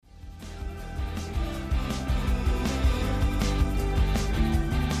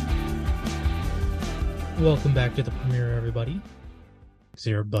Welcome back to the premiere, everybody.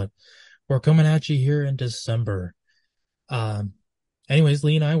 Here, but we're coming at you here in December. Um, Anyways,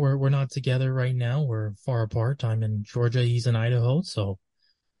 Lee and I we're not together right now. We're far apart. I'm in Georgia, he's in Idaho. So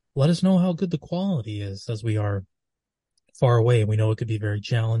let us know how good the quality is as we are far away. We know it could be very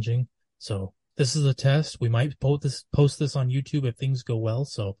challenging. So this is a test. We might post this on YouTube if things go well.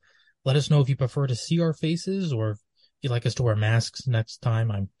 So let us know if you prefer to see our faces or if you'd like us to wear masks next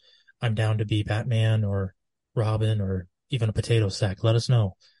time. I'm down to be Batman or Robin or even a potato sack. Let us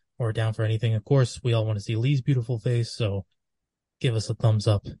know. We're down for anything. Of course, we all want to see Lee's beautiful face, so give us a thumbs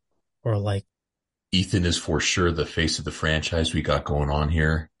up or a like. Ethan is for sure the face of the franchise we got going on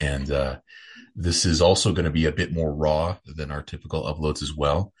here. And this is also going to be a bit more raw than our typical uploads as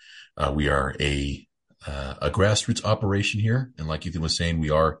well. We are a grassroots operation here. And like Ethan was saying,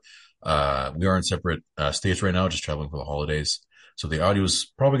 we are in separate states right now, just traveling for the holidays. So the audio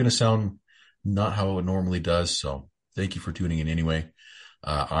is probably going to sound not how it normally does. So thank you for tuning in anyway.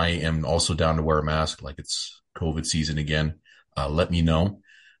 I am also down to wear a mask like it's COVID season again. Let me know.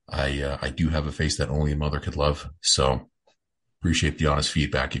 I do have a face that only a mother could love. So appreciate the honest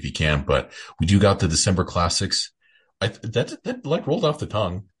feedback if you can. But we do got the December classics. That like rolled off the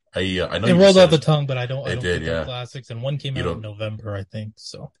tongue. I know It you just rolled said off the tongue, but I don't it did, think they're yeah. classics. And one came You out in don't. November, I think.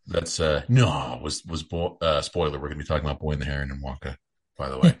 So That's no spoiler. We're gonna be talking about Boy and the Heron and Wonka, by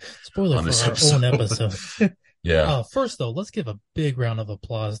the way, spoiler on for this our own episode. episode. Yeah. First though, let's give a big round of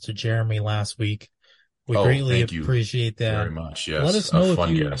applause to Jeremy last week. We Oh, greatly thank you appreciate that. very much. Let Yes, us a know if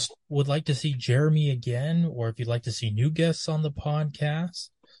fun you guest. would like to see Jeremy again, or if you'd like to see new guests on the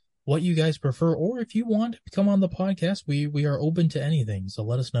podcast, what you guys prefer, or if you want to come on the podcast, we are open to anything. So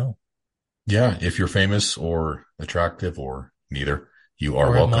let us know. Yeah, if you're famous or attractive or neither, you are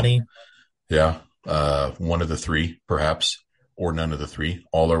Or have welcome. money. Yeah, one of the three, perhaps, or none of the three.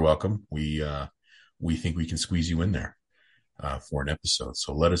 All are welcome. We think we can squeeze you in there for an episode.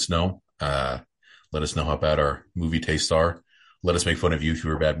 So let us know. Let us know how bad our movie tastes are. Let us make fun of you if you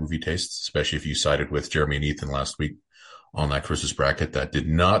were bad movie tastes, especially if you sided with Jeremy and Ethan last week on that Christmas bracket that did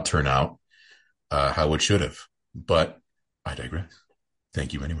not turn out how it should have. But I digress.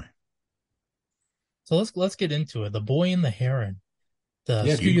 Thank you anyway. So let's get into it. The Boy and the Heron. The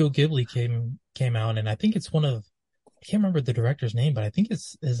Yeah, Studio Ghibli came out, and I think it's one of I can't remember the director's name, but I think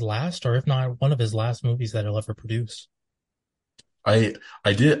it's his last, or if not one of his last movies that he'll ever produce. I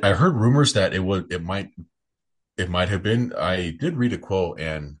heard rumors that it might have been. I did read a quote,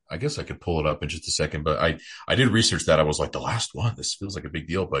 and I guess I could pull it up in just a second. But I did research that. I was like, the last one. This feels like a big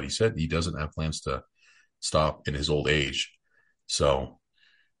deal. But he said he doesn't have plans to stop in his old age. So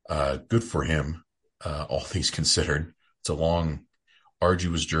good for him. All things considered, it's a long,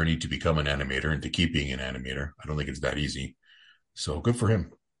 arduous journey to become an animator and to keep being an animator. I don't think it's that easy. So good for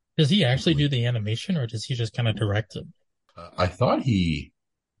him. Does he actually Hopefully, do the animation, or does he just kind of direct it? I thought he.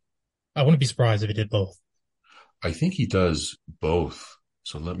 I wouldn't be surprised if he did both. I think he does both.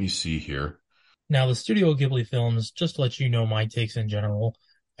 So let me see here. Now, the Studio Ghibli films, just to let you know my takes in general,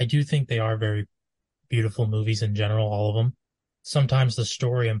 I do think they are very beautiful movies in general, all of them. Sometimes the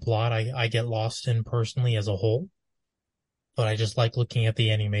story and plot I get lost in personally as a whole, but I just like looking at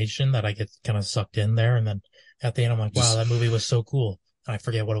the animation that I get kind of sucked in there. And then at the end, I'm like, wow, Just that movie was so cool. And I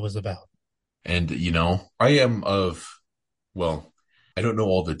forget what it was about. and I am of well, I don't know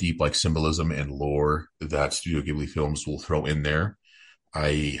all the deep like symbolism and lore that Studio Ghibli films will throw in there.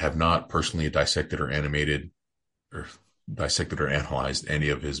 I have not personally or dissected or analyzed any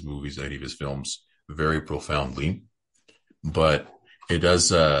of his movies, any of his films very profoundly, but it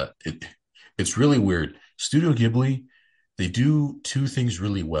does it's really weird. Studio Ghibli, they do two things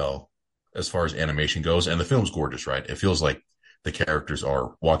really well as far as animation goes, and the film's gorgeous, right? It feels like the characters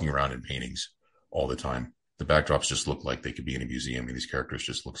are walking around in paintings all the time. The backdrops just look like they could be in a museum, and these characters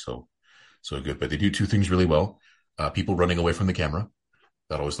just look so good. But they do two things really well: people running away from the camera.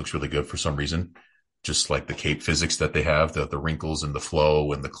 That always looks really good for some reason. Just like the cape physics that they have, the wrinkles and the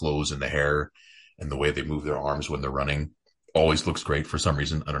flow and the clothes and the hair and the way they move their arms when they're running always looks great for some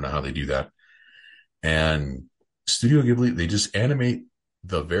reason. I don't know how they do that. And Studio Ghibli, they just animate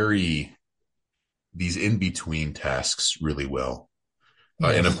these in between tasks really well.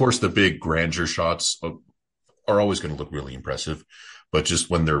 And of Yes. course, the big grandeur shots are always going to look really impressive. But just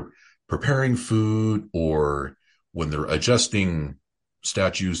when they're preparing food or when they're adjusting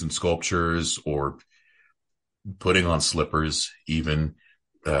statues and sculptures or putting on slippers, even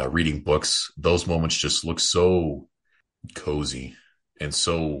reading books, those moments just look so cozy and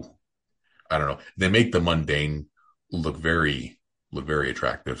so, I don't know, they make the mundane look very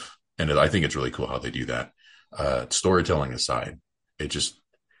attractive. And I think it's really cool how they do that. Storytelling aside, it just,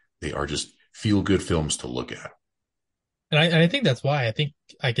 they are just feel good films to look at. And I think that's why I think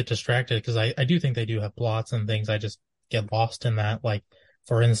I get distracted because I do think they do have plots and things. I just get lost in that. Like,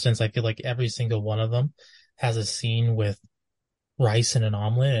 for instance, I feel like every single one of them has a scene with rice and an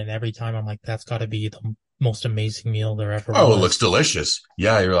omelet, and every time I'm like, that's got to be the most amazing meal there ever Oh, it looks was. delicious.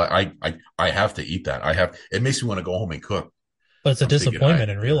 Yeah, you're like, I have to eat that. I have. It makes me want to go home and cook. But it's a I'm thinking, I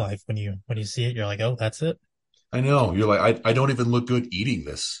disappointment in real yeah, life when you see it, you're like, oh, that's it. I know. You're like, I don't even look good eating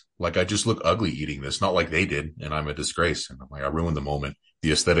this. Like, I just look ugly eating this. Not like they did, and I'm a disgrace. And I'm like, I ruined the moment.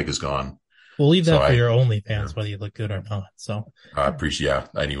 The aesthetic is gone. We'll leave So that for I, your yeah, OnlyFans, whether you look good or not. So I appreciate. Yeah.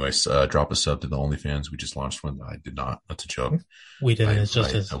 Anyways, drop a sub to the OnlyFans. We just launched one. I did not. That's a joke. we didn't. It's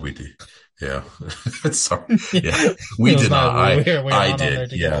just as We did. Yeah. Sorry. Yeah. it We was did not. not. We're I not on did. there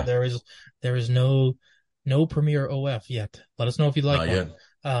together. Yeah. There is no Premiere OF yet. Let us know if you'd like Not one.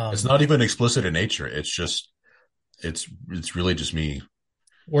 yet. It's not even explicit in nature. It's just, it's really just me.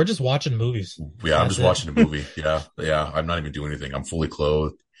 We're just watching movies. Yeah. I'm That's just it. watching a movie. Yeah. Yeah. I'm not even doing anything. I'm fully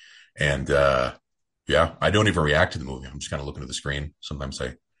clothed. And, yeah, I don't even react to the movie. I'm just kind of looking at the screen. Sometimes I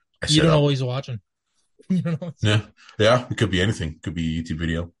You sit don't up. always watching. You don't always. Yeah. Yeah. It could be anything. It could be a YouTube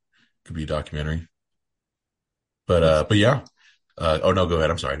video. It could be a documentary. What's But yeah. Oh no, go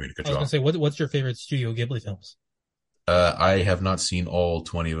ahead. I'm sorry. I didn't mean to I cut was you gonna off. say, what's your favorite Studio Ghibli films? I have not seen all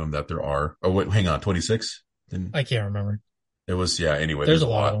 20 of them that there are. Oh, wait, hang on. 26? Then I can't remember. it was, yeah. Anyway, There's there's a a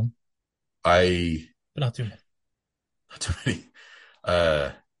lot of lot. them, I, but not too many. not too many. Uh,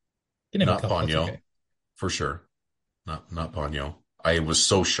 You can name a not couple. It's okay. Ponyo for sure. Not Ponyo. I was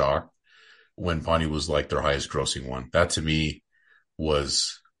so shocked when Ponyo was like their highest grossing one. That to me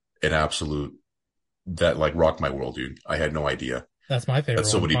was an absolute, that like rocked my world, dude. I had no idea. That's my favorite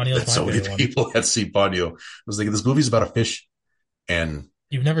one. Ponyo's That's my so many favorite one. people had seen Ponyo. I was like, this movie's about a fish. And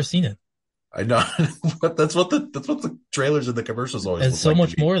You've never seen it. I know but that's what the trailers and the commercials always It's look so like to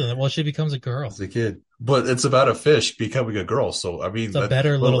much me more than that. Well, she becomes a as girl. a kid. But it's about a fish becoming a girl. So I mean It's a that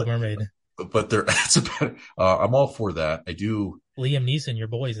better Little well Mermaid. but there it's about I'm all for that. I do Liam Neeson, your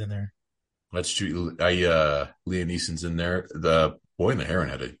boy's in there. That's true. Liam Neeson's in there. The Boy and the Heron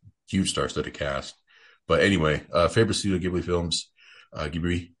had a huge star-studded cast. But anyway, favorite Studio Ghibli films,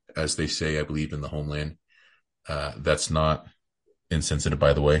 Ghibli, as they say, I believe in the homeland. That's not insensitive,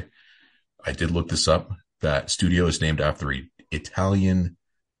 by the way. I did look this up. That studio is named after an Italian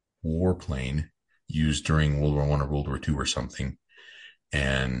warplane used during World War One or World War Two or something,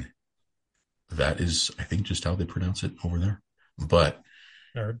 and that is, I think, just how they pronounce it over there. But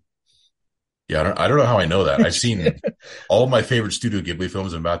Nerd. yeah, I don't know how I know that. I've seen all of my favorite Studio Ghibli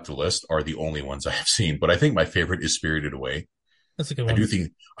films. I'm about to list are the only ones I have seen, but I think my favorite is Spirited Away. That's a good I one.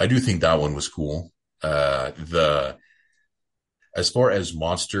 do think that one was cool. The As far as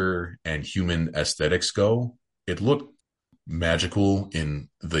monster and human aesthetics go, it looked magical in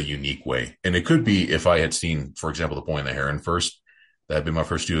the unique way. And it could be if I had seen, for example, The Boy and the Heron first, that had been my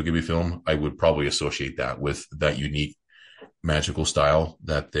first Studio Ghibli film, I would probably associate that with that unique magical style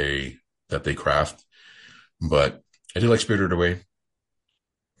that they craft. But I did like Spirited Away.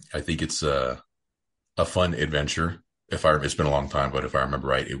 I think it's a fun adventure. If I It's been a long time, but if I remember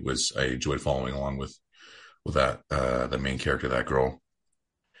right, it was I enjoyed following along with that the main character, that girl.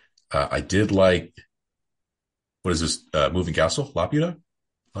 I did like what is this moving castle? Laputa,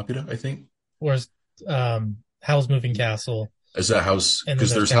 I think. Where's Howl's Moving Castle, Is that house? and then Because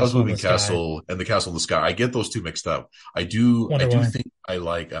there's there's House Castle in the Moving Sky. Castle and the Castle in the Sky. I get those two mixed up. I Wonder do why. think I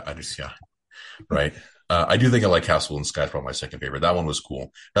like. I just yeah, right. I do think I like Castle in the Sky. Is probably my second favorite. That one was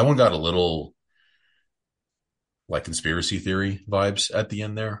cool. That one got a little like conspiracy theory vibes at the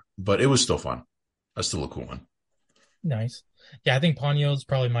end there, but it was still fun. That's still a cool one. Nice. Yeah, I think Ponyo's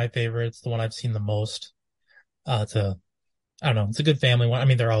probably my favorite. It's the one I've seen the most. It's a I don't know. It's a good family one. I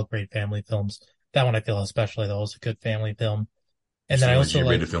mean, they're all great family films. That one I feel especially though is a good family film. And It's then the I only also like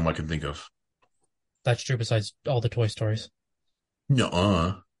G-rated film I can think of. that's true besides all the Toy Stories.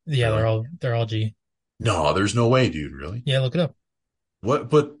 No, Yeah, really? they're all G. No, there's no way, dude. Really? Yeah, look it up. What?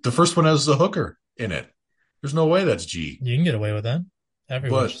 But the first one has a hooker in it. There's no way that's G. You can get away with that.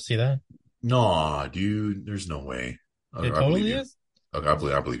 Everyone But should see that. no, dude, there's no way. It I believe totally you. is. Okay,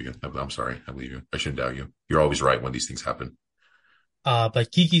 I believe you. I'm sorry. I believe you. I shouldn't doubt you. You're always right when these things happen.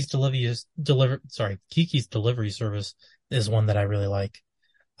 But Kiki's delivery service is one that I really like.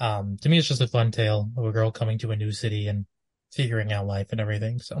 To me, it's just a fun tale of a girl coming to a new city and figuring out life and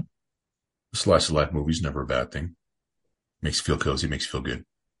everything. So, Slice of life movie's never a bad thing. Makes you feel cozy, makes you feel good.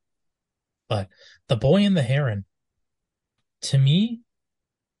 but The Boy and the Heron, to me,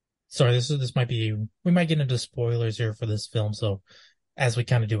 sorry, this might be, we might get into spoilers here for this film. So, as we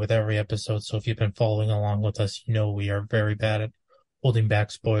kind of do with every episode. So if you've been following along with us, you know we are very bad at holding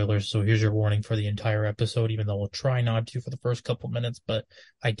back spoilers. So here's your warning for the entire episode, even though we'll try not to for the first couple minutes, but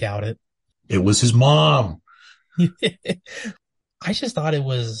I doubt it. It was his mom. I just thought it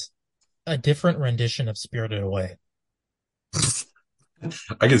was a different rendition of Spirited Away.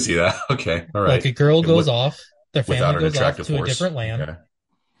 I can see that. Okay, all Like right. a girl goes With off, their family without an goes off attractive to a different horse. land, Okay.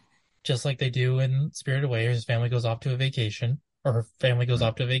 just like they do in Spirited Away. His family goes off to a vacation, or her family goes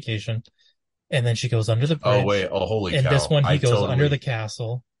off to a vacation, and then she goes under the Oh wait. bridge. Oh holy And this cow. one, I he goes under the totally.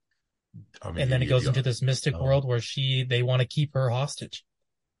 castle, I'm an and then it idiot. goes into this mystic Oh world where they want to keep her hostage.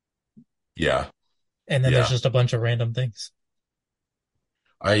 yeah. And then there's Yeah. just a bunch of random things.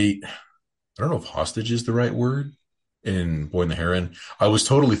 I don't know if hostage is the right word in Boy and the Heron. I was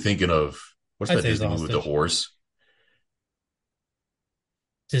totally thinking of what's I'd that say it's a Disney movie with the hostage. horse?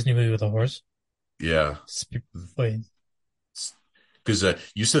 Disney movie with a horse. Yeah. Wait. Because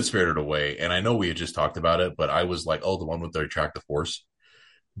you said Spirited Away, and I know we had just talked about it, but I was like, oh, the one with the attractive horse.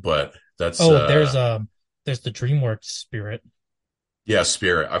 But that's Oh, there's the DreamWorks Spirit. yeah,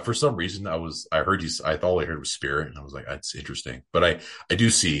 Spirit. For some reason, I heard you. I thought all I heard was Spirit, and I was like, that's interesting. But I do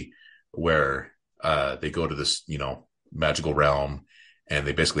see where they go to this magical realm, and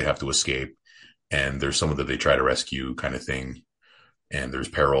they basically have to escape. And there's someone that they try to rescue, kind of thing. And there's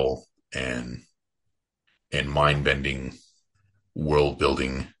peril and mind bending, world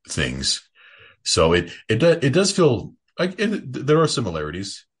building things. So it does feel like there are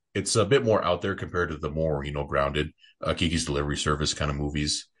similarities. It's a bit more out there compared to the more grounded Kiki's Delivery Service kind of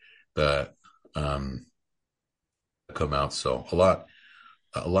movies that um, come out. So a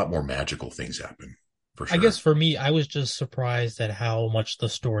lot more magical things happen for I guess sure. for me, I was just surprised at how much the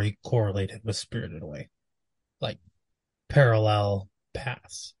story correlated with Spirited Away. Like parallel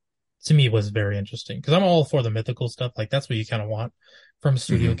paths. To me was very interesting because I'm all for the mythical stuff. Like that's what you kind of want from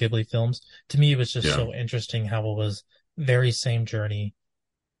Studio Hmm. Ghibli films. To me, it was just Yeah, so interesting how it was very same journey.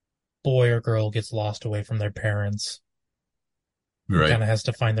 Boy or girl gets lost away from their parents and kind right. of has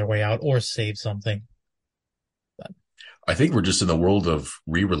to find their way out or save something. But I think we're just in the world of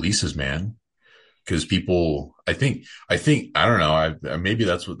re-releases, man. Because people, I don't know. Maybe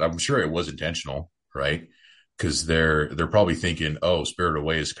that's what I'm sure it was intentional, right? Because they're probably thinking, oh, Spirit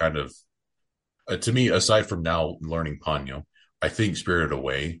Away is kind of to me, aside from now learning Ponyo, I think Spirited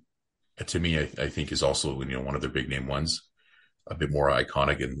Away to me, I think is also one of their big name ones, a bit more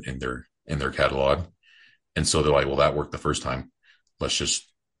iconic in their catalog. And so they're like, well, that worked the first time. Let's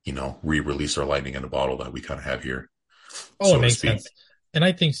just re-release our lightning in a bottle that we kind of have here, oh, it so to makes speak. sense. And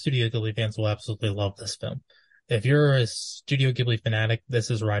I think Studio Ghibli fans will absolutely love this film. If you're a Studio Ghibli fanatic, this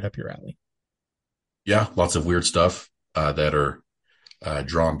is right up your alley. Yeah, lots of weird stuff that are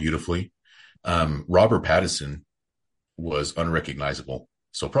drawn beautifully. Robert Pattinson was unrecognizable,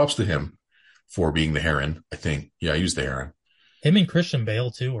 so props to him for being the Heron. I think, yeah, he was the Heron. Him and Christian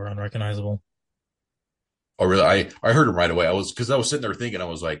Bale too were unrecognizable. Oh, really? I heard him right away. I was sitting there thinking, I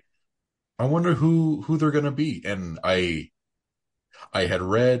was like, I wonder who they're gonna be. And I had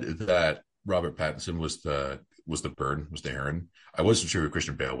read that Robert Pattinson was the bird, was the Heron. I wasn't sure who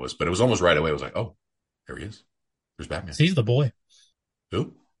Christian Bale was, but it was almost right away. I was like, oh, there he is. There's Batman. He's the boy.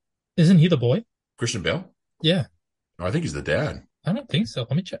 Who? Isn't he the boy? Christian Bale? Yeah, No, I think he's the dad. I don't think so.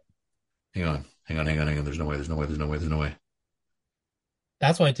 Let me check. Hang on, hang on, hang on, hang on. There's no way. There's no way. There's no way. There's no way.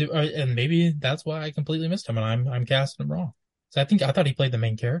 That's why too, and maybe that's why I completely missed him, and I'm casting him wrong. So I thought he played the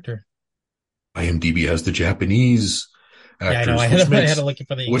main character. IMDb has the Japanese Yeah, I know. actors, I had to look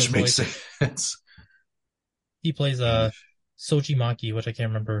for the English which makes voice. sense. He plays Soji Maki, which I can't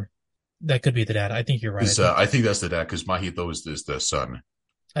remember. That could be the dad. I think you're right. Is I think that's the dad because Mahito is the son.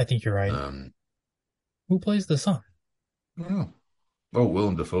 I think you're right. Um, Who plays the son? I don't know. Oh,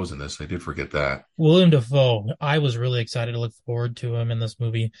 Willem Dafoe's in this. I did forget that. William Dafoe. I was really excited to look forward to him in this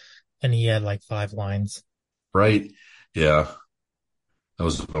movie, and he had like 5 lines. Right? Yeah, that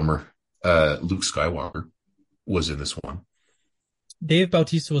was a bummer. Luke Skywalker was in this one. Dave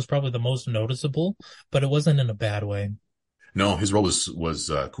Bautista was probably the most noticeable, but it wasn't in a bad way. No, his role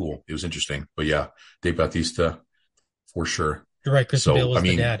was cool. It was interesting, but yeah, Dave Bautista for sure. You're right. Christian Bale So I was the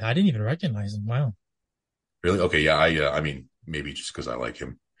mean, dad. I didn't even recognize him. Wow. really, okay, yeah. I mean, maybe just because I like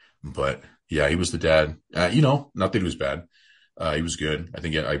him, but yeah, he was the dad. Not that he was bad. He was good. I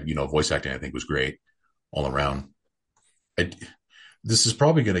think voice acting I think was great all around. I, this is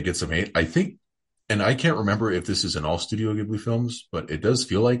probably going to get some hate. I think, and I can't remember if this is in all Studio Ghibli films, but it does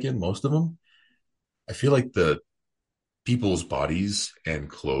feel like in most of them. I feel like the people's bodies and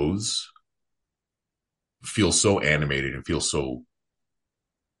clothes feel so animated and feel so,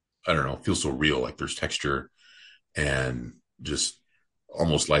 I don't know, feel so real. Like there's texture and just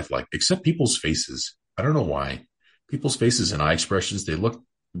almost lifelike, except people's faces. I don't know why. people's faces and eye expressions, they look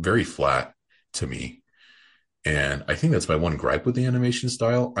very flat to me. And I think that's my one gripe with the animation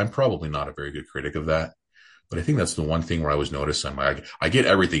style. I'm probably not a very good critic of that, but I think that's the one thing where I was noticing. I get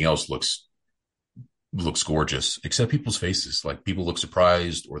everything else looks gorgeous, except people's faces. Like people look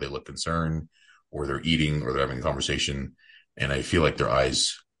surprised, or they look concerned, or they're eating, or they're having a conversation, and I feel like their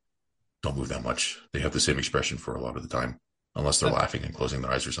eyes don't move that much. They have the same expression for a lot of the time, unless they're That, laughing and closing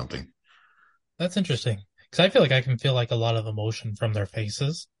their eyes or something. that's interesting because I feel like I can feel like a lot of emotion from their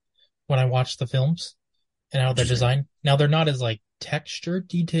faces when I watch the films and how they're Interesting. designed. Now they're not as like texture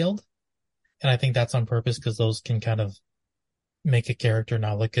detailed, and I think that's on purpose because those can kind of make a character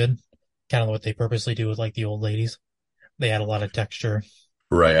not look good. Kind of what they purposely do with like the old ladies. They add a lot of texture.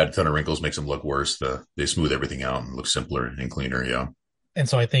 Right, add a ton of wrinkles makes them look worse. They smooth everything out and look simpler and cleaner. Yeah, And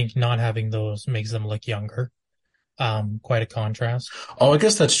so I think not having those makes them look younger. Quite a contrast. oh, I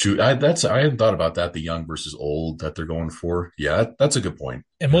guess that's true. I hadn't thought about that. The young versus old that they're going for. Yeah, that's a good point.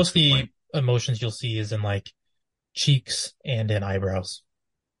 And Yeah, most that's of a good the point. emotions you'll see is in like cheeks and in eyebrows.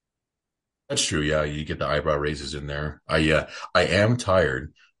 That's true. Yeah, you get the eyebrow raises in there. I am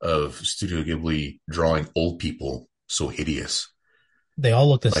tired of Studio Ghibli drawing old people so hideous. They all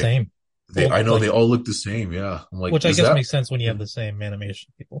look the Like same. I Old, know they like, all look the same. Yeah, I'm like, which I is guess that makes sense when you have the same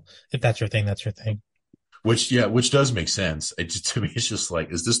animation people. If that's your thing, that's your thing. which does make sense. It just, to me, it's just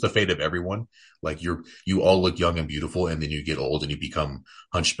like, is this the fate of everyone? Like you all look young and beautiful, and then you get old and you become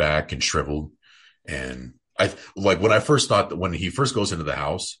hunchback and shriveled. And I like when I first thought that when he first goes into the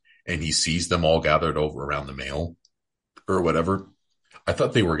house and he sees them all gathered over around the mail or whatever, I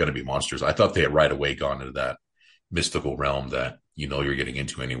thought they were going to be monsters. I thought they had right away gone into that mystical realm that you're getting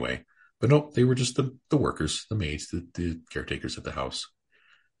into anyway. But nope, they were just the workers, the maids, the caretakers at the house.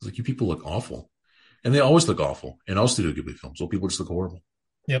 It's like you people look awful, and they always look awful in all Studio Ghibli films. Well, people just look horrible.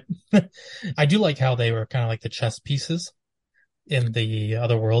 Yep. I do like how they were kind of like the chess pieces in the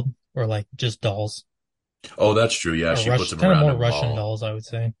other world, or like just dolls, Oh, that's true. Yeah, or she puts Rush, them kind of around more him Russian all dolls, I would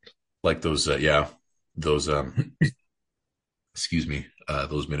say. like those. Yeah, those. Excuse me.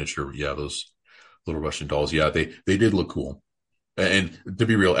 Those miniature. Yeah, those little Russian dolls. Yeah, they did look cool. And to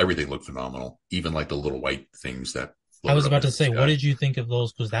be real, everything looked phenomenal. Even like the little white things that I floated was up about into to the say, what sky. did you think of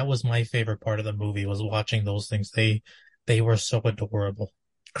those? Because that was my favorite part of the movie was watching those things. They were so adorable.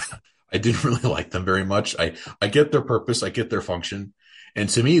 I didn't really like them very much. I get their purpose, I get their function, and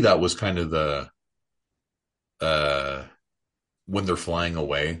to me that was kind of the uh when they're flying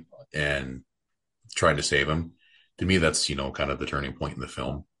away and trying to save him. To me, that's kind of the turning point in the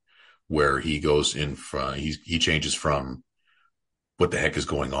film where he goes in front. He changes from what the heck is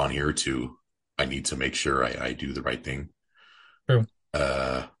going on here to I need to make sure I do the right thing. True.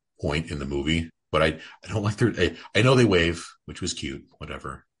 Uh, Point in the movie, but I don't like their. I know they wave, which was cute,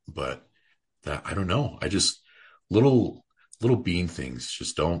 whatever, but that I don't know. I just little little bean things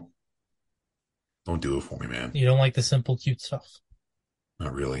just don't do it for me, man. You don't like the simple, cute stuff.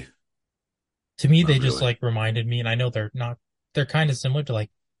 Not really, To me, not they just really. like reminded me, and I know they're not, they're kind of similar to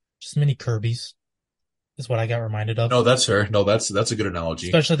like just mini Kirby's, is what I got reminded of. No, that's fair. No, that's a good analogy.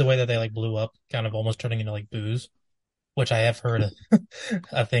 Especially the way that they like blew up, kind of almost turning into like booze, which I have heard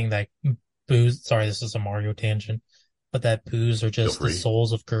a thing that booze, sorry, this is a Mario tangent, but that booze are Feel just the free.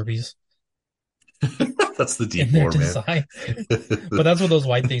 souls of Kirby's That's the in deep their lore, man. design. But that's what those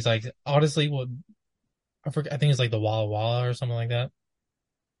white things like. Honestly, what I forget, I think it's like the Walla Walla or something like that.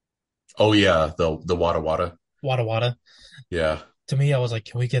 Oh yeah, the Wada Wada. Wada Wada. Yeah. To me, I was like,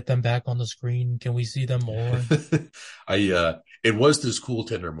 can we get them back on the screen? Can we see them more? I it was this cool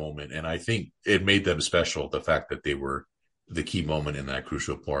tender moment, and I think it made them special. The fact that they were the key moment in that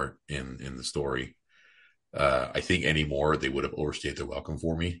crucial part in the story. I think anymore they would have overstayed their welcome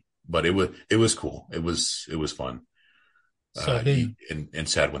for me, but it was cool. It was fun. So big. And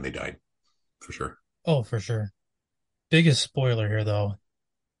sad when they died for sure. Oh, for sure. Biggest spoiler here, though,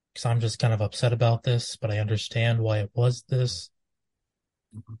 because I'm just kind of upset about this, but I understand why it was this.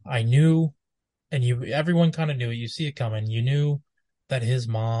 I knew, and everyone kind of knew it. You see it coming. You knew that his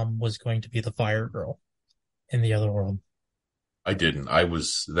mom was going to be the fire girl in the other world. I didn't. I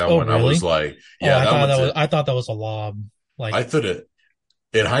was that Oh, one. I was really? like, Oh, yeah, that one's it. I thought that was a lob. I Like, thought it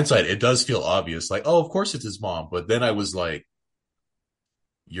in hindsight, it does feel obvious. Like, oh, of course it's his mom. But then I was like,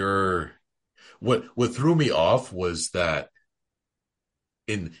 you're what threw me off was that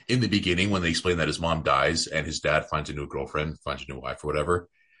in the beginning when they explain that his mom dies and his dad finds a new girlfriend, finds a new wife or whatever,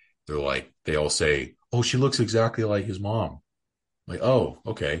 they all say, "Oh, she looks exactly like his mom." I'm like, oh,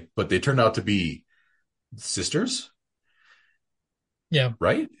 okay, but they turned out to be sisters, yeah.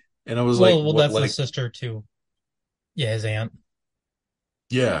 right? And I was like, Well, what? that's his Like, sister too. Yeah, his aunt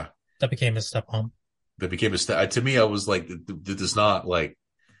yeah, that became his stepmom. that became to me. I was like, this is not like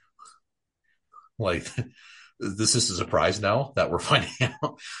this is a surprise now that we're finding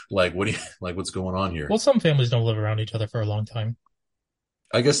out. Like, what do you like? What's going on Well, here? some families don't live around each other for a long time.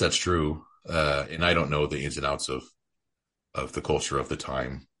 I guess that's true. And I don't know the ins and outs of the culture of the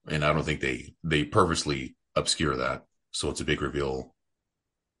time, and I don't think they purposely obscure that. So it's a big reveal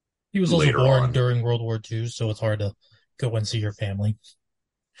He was also later born on. during World War II, so it's hard to go and see your family.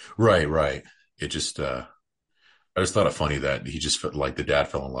 Right, right. It just I just thought it funny that he just felt like the dad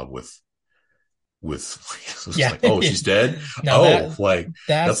fell in love with it was Yeah. like, oh, she's dead. Now Oh, like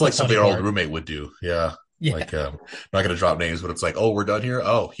that's that's the like funny something our old part. roommate would do. Yeah. Yeah. Like not gonna drop names, but it's like, oh, we're done here.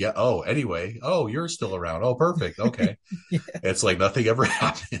 Oh, yeah. Oh, anyway. Oh, you're still around. Oh, perfect. Okay. Yeah. It's like nothing ever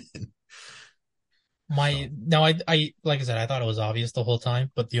happened. My So now I like I said, I thought it was obvious the whole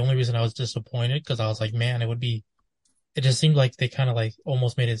time, but the only reason I was disappointed because I was like, man, it just seemed like they kind of like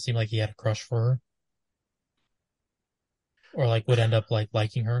almost made it seem like he had a crush for her or like would end up like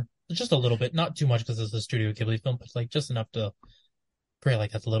liking her. Just a little bit, not too much because it's a Studio Ghibli film, but like just enough to create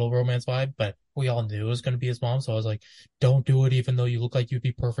like that little romance vibe. But we all knew it was going to be his mom, so I was like, don't do it, even though you look like you'd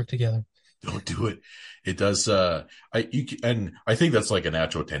be perfect together. don't do it. It does. And I think that's like a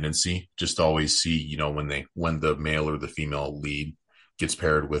natural tendency. Just to always see, when the male or the female lead gets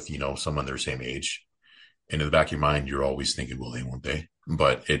paired with, someone their same age, and in the back of your mind, you're always thinking, will they, won't they?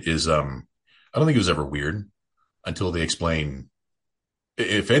 But it is. I don't think it was ever weird until they explain.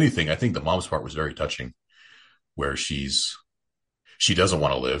 If anything, I think the mom's part was very touching, where she doesn't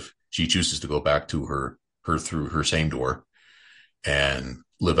want to live. She chooses to go back to her through her same door and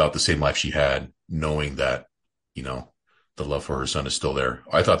live out the same life she had, knowing that, you know, the love for her son is still there.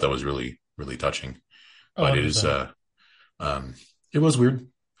 I thought that was really, really touching. Oh, But 100%. um, it was weird. It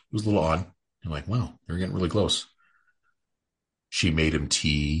was a little odd. You're like, wow, they're getting really close. She made him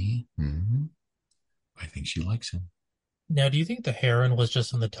tea. Mm-hmm. I think she likes him. Now, do you think the Heron was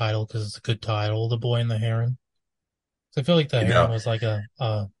just in the title because it's a good title, The Boy and the Heron? So I feel like the And Heron now was like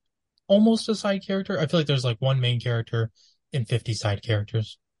a almost a side character. I feel like there's like one main character and 50 side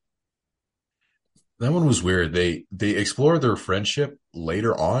characters. that one was weird. They explore their friendship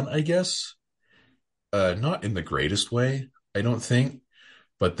later on, I guess. Not in the greatest way, I don't think,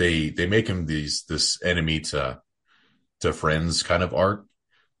 but they make him this enemy to friends kind of arc,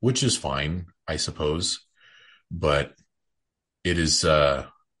 which is fine, I suppose. But it is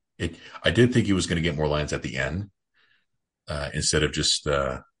it I did think he was going to get more lines at the end, instead of just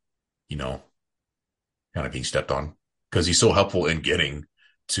you know kind of being stepped on, because he's so helpful in getting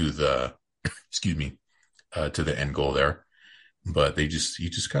to the excuse me to the end goal there. But he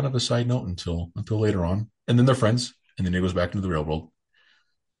just kind of a side note until later on, and then they're friends, and then he goes back into the real world.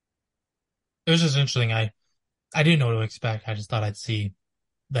 It was just interesting. I didn't know what to expect. I just thought I'd see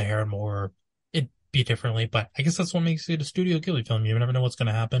the Heron more. It'd be differently, but I guess that's what makes it a Studio Ghibli film. You never know what's going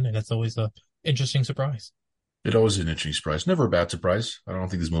to happen, and it's always a interesting surprise. It always an interesting surprise, never a bad surprise. I don't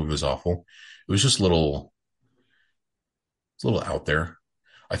think this movie was awful. It was just it's a little out there.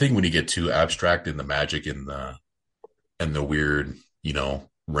 I think when you get too abstract in the magic and the weird,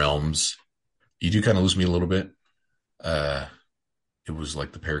 realms, you do kind of lose me a little bit. Uh, it was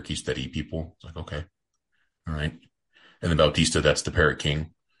like the parakeets that eat people. It's like, okay, all right. And then Bautista, that's the parrot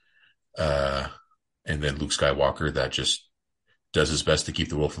king. Uh, and then Luke Skywalker, that just does his best to keep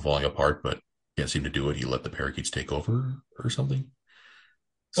the world from falling apart, but can't seem to do it. He let the parakeets take over or something.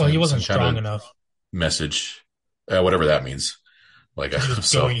 Well, he Some wasn't kind strong of enough message, whatever that means. Like, because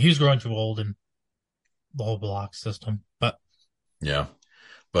so he was growing too old and the whole block system. But yeah,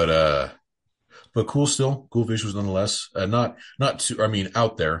 but cool still, cool visuals nonetheless. Not too, I mean,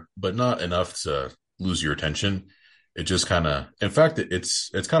 out there, but not enough to lose your attention. It just kind of, in fact, it's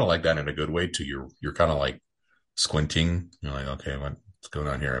kind of like that in a good way too. You're kind of like squinting. You're like, okay, what's going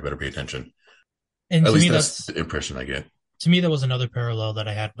on here? I better pay attention. and At least that's the impression I get. to me that was another parallel that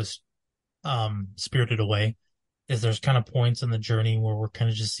I had was Spirited Away. Is there's kind of points in the journey where we're kind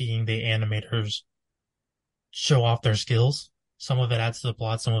of just seeing the animators show off their skills. Some of it adds to the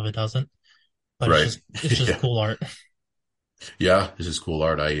plot, some of it doesn't. But Right. it's just Yeah. cool art. Yeah. This is cool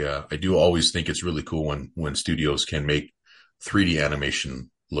art. I do always think it's really cool when studios can make 3D animation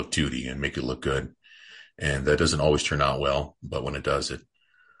look 2D and make it look good. And that doesn't always turn out well, but when it does, it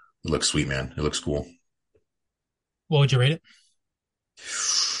looks sweet, man. It looks cool. What would you rate it?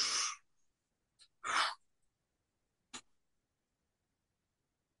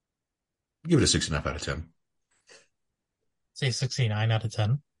 Give it a 6.5 out of 10. Say 69 out of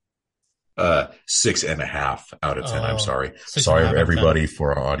 10. 6.5 out of 10. I'm Oh, sorry. six and a Sorry half for out of 10. everybody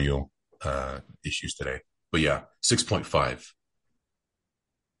for our audio issues today. But yeah, 6.5.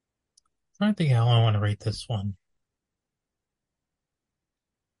 I think how I want to rate this one.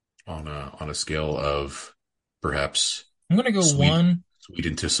 On a scale of perhaps I'm gonna go Sweden one.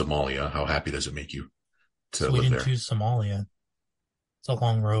 Sweden to Somalia? How happy does it make you to live Sweden there? to Somalia. It's a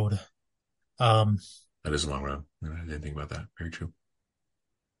long road. Um, That is a long road. I didn't think about that. Very true.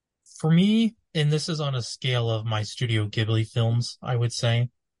 for me, and this is on a scale of my Studio Ghibli films, I would say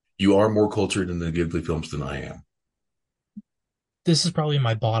You are more cultured in the Ghibli films than I am. this is probably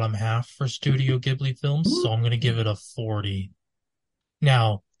my bottom half for Studio Ghibli films, so I'm gonna give it a 40.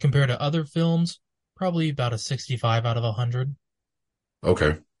 Now, compared to other films, probably about a 65 out of 100.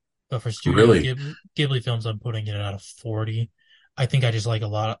 Okay. But for Studio Really? Ghibli films, I'm putting it at a 40. I think I just like a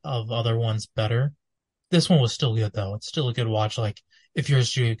lot of other ones better. This one was still good though. It's still a good watch. Like if you're a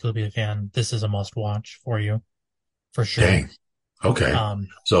Studio Ghibli fan, this is a must watch for you for sure. Dang. Okay. Um,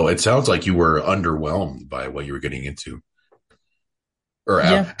 So it sounds like you were underwhelmed by what you were getting into. Or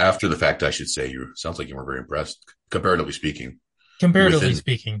yeah, after the fact, I should say. You sounds like you were very impressed, comparatively speaking, comparatively within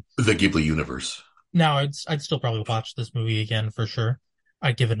speaking. the Ghibli universe. Now I'd still probably watch this movie again for sure.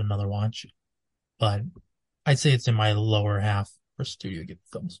 I'd give it another watch, but I'd say it's in my lower half for Studio Ghibli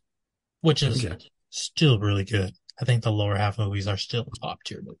films, which is Okay. still really good. I think the lower half movies are still top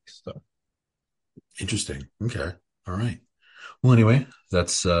tier movies. So Interesting. Okay. All right. Well, anyway,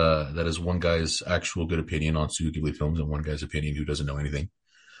 that is one guy's actual good opinion on Studio Ghibli films and one guy's opinion who doesn't know anything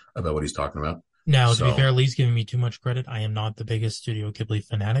about what he's talking about. now, to be So fair, Lee's giving me too much credit. I am not the biggest Studio Ghibli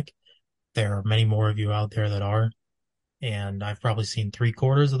fanatic. There are many more of you out there that are, and I've probably seen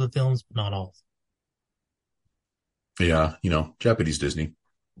three-quarters of the films, but not all. yeah, Japanese Disney.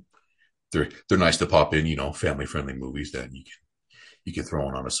 They're nice to pop in, family friendly movies that you can throw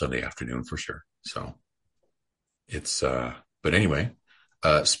on a Sunday afternoon for sure. So it's but anyway,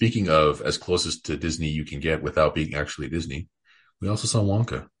 speaking of as closest to Disney you can get without being actually Disney, we also saw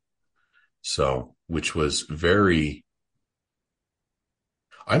Wonka. So which was very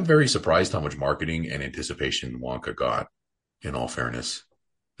I'm very surprised how much marketing and anticipation Wonka got, in all fairness.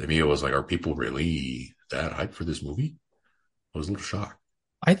 To me, it was like, are people really that hyped for this movie? I was a little shocked.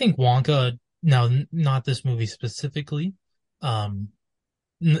 I think Wonka, now, not this movie specifically, um,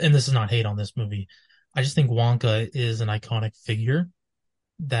 and this is not hate on this movie. I just think Wonka is an iconic figure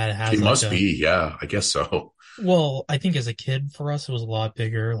that It has like must a, be, yeah, I guess so. well, I think as a kid for us, it was a lot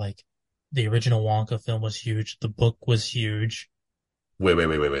bigger. Like the original Wonka film was huge. The book was huge. Wait.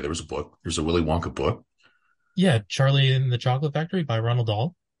 There was a book. There's a Willy Wonka book. Yeah, Charlie and the Chocolate Factory by Ronald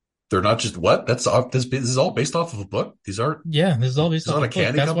Dahl. They're not just what? This is all based off of a book. These aren't. Yeah, this is all based It's off not a a book.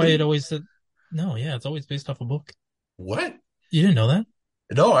 candy That's why it company. always said, no, yeah, it's always based off a book. What? You didn't know that?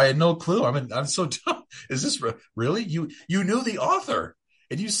 No, I had no clue. I'm so dumb. Is this really you knew the author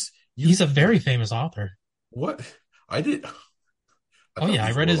and you He's a very famous author. what? I did. I Oh thought yeah,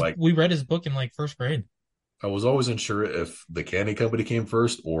 these were like we read his book in like first grade. I was always unsure if the candy company came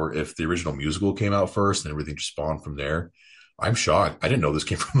first or if the original musical came out first and everything just spawned from there. I'm shocked. I didn't know this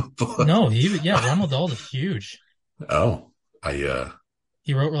came from a book. No, yeah, Ronald Dahl is huge. Oh, I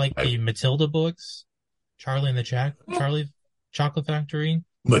He wrote like I the Matilda books, Charlie Chocolate Factory,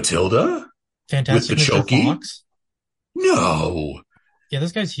 Matilda with the Fantastic Mr. Chokey? Fox. No, Yeah,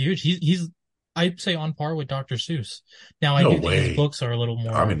 this guy's huge. He's I'd say on par with Dr. Seuss. Now I no do think his way. books are a little I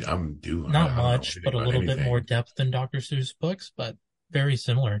more, mean, I'm due. not I don't know much, anything but a about little bit more anything. depth than Dr. Seuss books, but very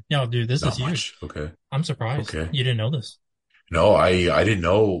similar. No, dude, this is Not huge. much. Okay. I'm surprised Okay. you didn't know this. No, I didn't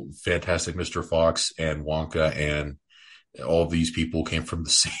know Fantastic Mr. Fox and Wonka and all these people came from the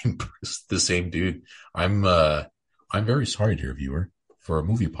same the same dude. I'm very sorry, dear viewer, for a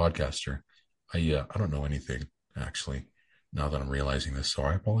movie podcaster. I don't know anything actually. Now that I'm realizing this, so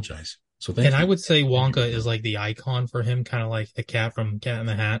I apologize. So And thank I you, would say thank you, Wonka dear is viewer. like the icon for him, kind of like the cat from Cat in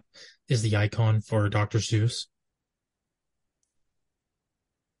the Hat is the icon for Dr. Seuss.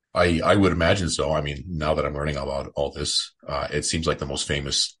 I would imagine so. I mean, now that I'm learning about all this, it seems like the most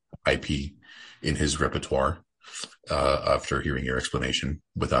famous IP in his repertoire. After hearing your explanation,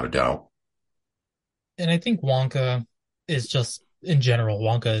 without a doubt. And I think Wonka is just, in general,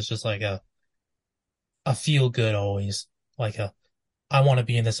 Wonka is just like a feel good always. Like I want to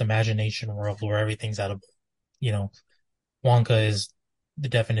be in this imagination world where everything's out of, you know, Wonka is the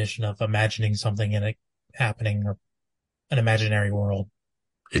definition of imagining something and it happening or an imaginary world.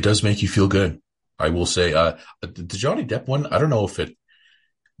 It does make you feel good. I will say, the Johnny Depp one, I don't know if it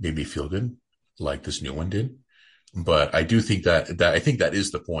made me feel good like this new one did, but I do think that I think that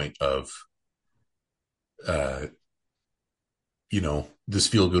is the point of, uh, this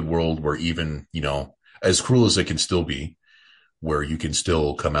feel good world where even, as cruel as it can still be, where you can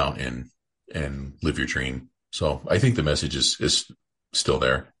still come out and live your dream. So I think the message is still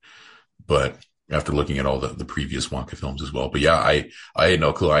there. but after looking at all the previous Wonka films as well. But yeah, I had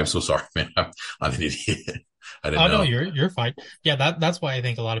no clue. I'm so sorry, man. I'm an idiot. I didn't Oh no, know. you're fine. Yeah, that's why I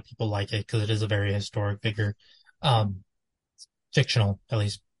think a lot of people like it because it is a very historic figure, um, fictional, at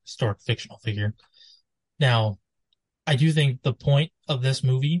least historic fictional figure. Now, I do think the point of this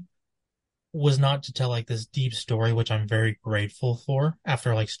movie was not to tell like this deep story, which I'm very grateful for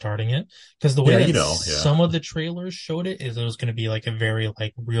after like starting it. Because the way Yeah, that yeah. some of the trailers showed it is it was going to be like a very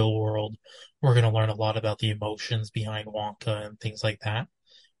like real world. We're going to learn a lot about the emotions behind Wonka and things like that,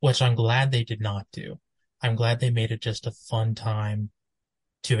 which I'm glad they did not do. I'm glad they made it just a fun time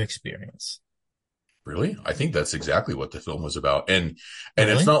to experience. Really? I think that's exactly what the film was about. And it's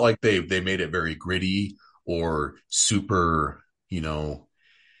Really? not like they made it very gritty or super,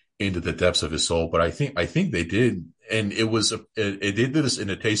 into the depths of his soul, but I think they did, and it did this in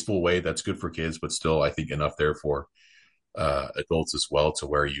a tasteful way that's good for kids, but still I think enough there for adults as well, to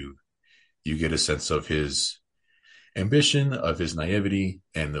where you get a sense of his ambition, of his naivety,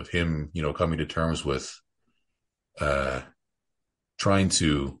 and of him, coming to terms with uh trying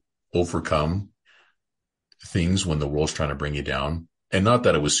to overcome things when the world's trying to bring you down. And not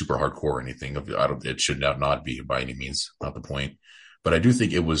that it was super hardcore or anything. I don't. It should not be by any means. Not the point. But I do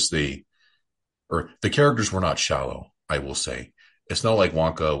think it was the characters were not shallow. I will say it's not like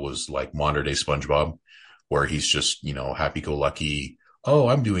Wonka was like modern day SpongeBob, where he's just happy go lucky. Oh,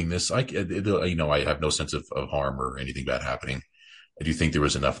 I'm doing this. I have no sense of harm or anything bad happening. I do think there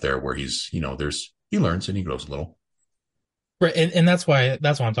was enough there where he learns and he grows a little. Right, and that's what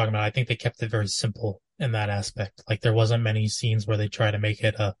I'm talking about. I think they kept it very simple in that aspect. Like there wasn't many scenes where they try to make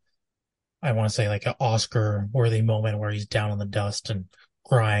it a I want to say like an Oscar worthy moment where he's down in the dust and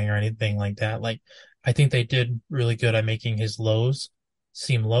crying or anything like that. Like I think they did really good at making his lows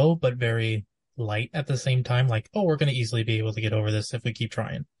seem low but very light at the same time. Like, oh, we're gonna easily be able to get over this if we keep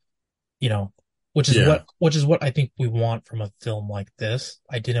trying. You know, Yeah. which is what I think we want from a film like this.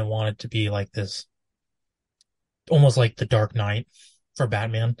 I didn't want it to be like this, almost like The Dark Knight for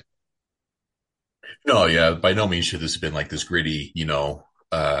Batman. No, yeah, by no means should this have been like this gritty,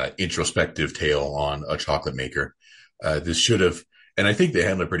 introspective tale on a chocolate maker. This should have, and I think they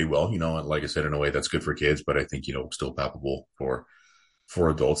handled it pretty well, and like I said, in a way that's good for kids, but I think, still palpable for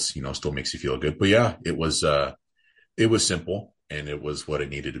adults, still makes you feel good. But yeah, it was simple and it was what it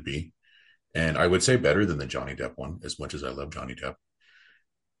needed to be. And I would say better than the Johnny Depp one, as much as I love Johnny Depp.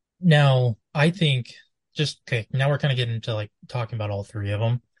 Now, I think just okay. Now we're kind of getting into like talking about all three of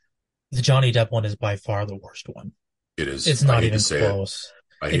them. The Johnny Depp one is by far the worst one. It is. It's I not hate to even say it. close.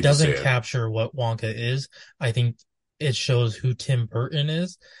 I It hate to say doesn't it. capture what Wonka is. I think it shows who Tim Burton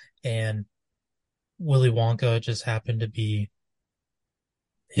is, and Willy Wonka just happened to be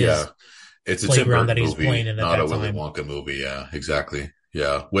Yeah. his It's a Tim playground Burton that he's movie, playing in at not a that Willy time. Wonka movie. Yeah, exactly.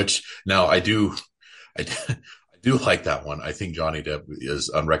 Yeah. Which now I do like that one. I think Johnny Depp is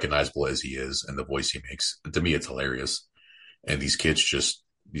unrecognizable as he is, and the voice he makes. To me, it's hilarious. And these kids just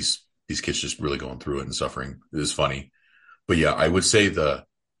really going through it and suffering. It is funny. But yeah, I would say the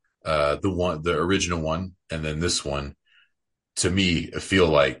original one, and then this one, to me, feel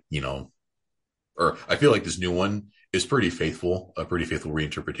like, or I feel like this new one is a pretty faithful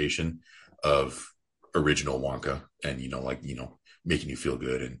reinterpretation of original Wonka, and making you feel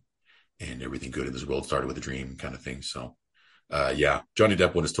good, and everything good in this world started with a dream kind of thing. So, yeah, Johnny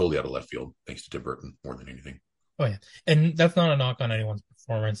Depp one is totally out of left field, thanks to Tim Burton more than anything. Oh yeah, and that's not a knock on anyone's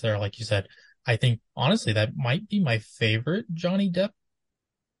performance there. Like you said, I think honestly that might be my favorite Johnny Depp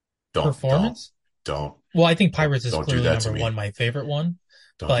Don't, don't, performance. don't, Well, I think don't, Pirates is don't do clearly that to number me. one, my favorite one.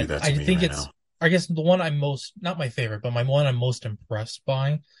 Don't do But that to I me think right it's, now. I guess the one I'm most, not my favorite, but my one I'm most impressed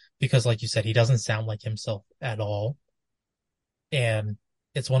by, because like you said, he doesn't sound like himself at all. And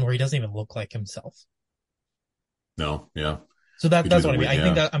it's one where he doesn't even look like himself. No, yeah, So you do that's the what I mean. weird. I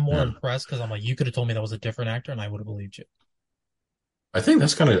think Yeah, that I'm more yeah. impressed because I'm like, you could have told me that was a different actor and I would have believed you. I think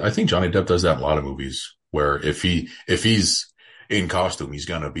Johnny Depp does that in a lot of movies where if he's in costume, he's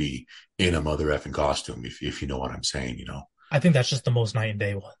gonna be in a mother effing costume. If you know what I'm saying. I think that's just the most night and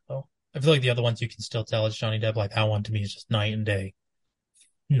day one, though. I feel like the other ones you can still tell it's Johnny Depp. Like that one to me is just night and day,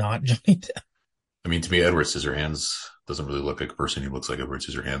 not Johnny Depp. I mean, to me, Edward Scissorhands doesn't really look like a person who looks like Edward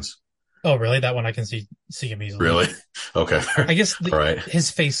Scissorhands. Oh, really? That one I can see him easily. Really? Okay. I guess All right. his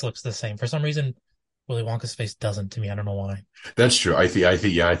face looks the same. For some reason, Willy Wonka's face doesn't to me. I don't know why. That's true. Yeah,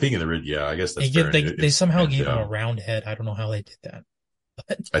 I think in yeah, I guess that's fair. They It's somehow and gave him a yeah, round head. I don't know how they did that.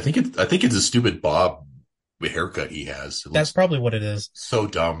 But I think it's a stupid bob haircut he has. It that's looks probably what it is. so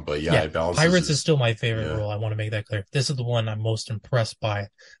dumb, but yeah, Yeah, it balances Pirates is his still my favorite yeah. role. I want to make that clear. This is the one I'm most impressed by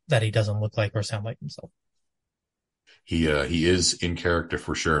that he doesn't look like or sound like himself. He is in character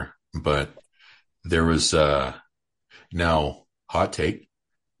for sure. But there was now hot take.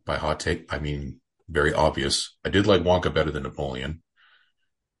 By hot take, I mean very obvious. I did like Wonka better than Napoleon,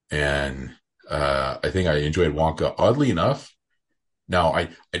 and I think I enjoyed Wonka. Oddly enough, now I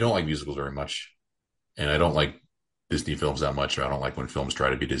don't like musicals very much, and I don't like Disney films that much. I don't like when films try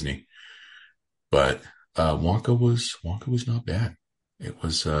to be Disney. But Wonka was not bad. It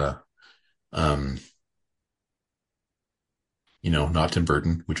was um not Tim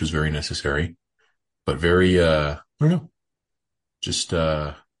Burton, which was very necessary, but very I don't know, just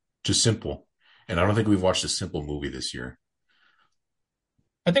uh just simple. And I don't think we've watched a simple movie this year,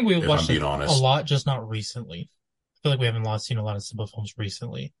 I think we've if I'm watched being a honest. lot, just not recently. I feel like we haven't seen a lot of simple films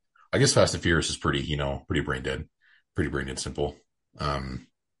recently. I guess Fast and Furious is pretty, pretty brain dead. Pretty brain dead simple. Um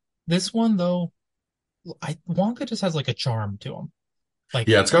This one though, Wonka just has like a charm to him. Like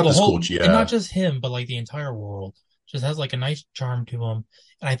yeah, it's got the this whole, cool and not yeah, just him, but like the entire world just has like a nice charm to him.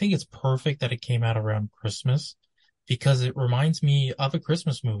 And I think it's perfect that it came out around Christmas because it reminds me of a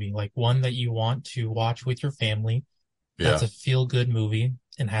Christmas movie, like one that you want to watch with your family. That's yeah. a feel good movie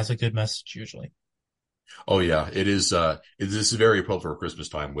and has a good message usually. Oh yeah, it is this is very appropriate for Christmas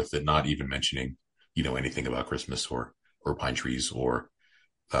time with it not even mentioning, anything about Christmas or pine trees or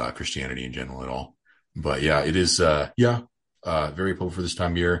Christianity in general at all. But yeah, it is very appropriate for this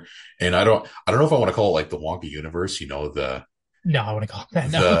time of year. And I don't know if I want to call it like the Wonka universe, No, I wouldn't call it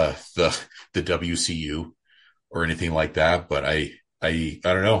that. No. the WCU or anything like that. But I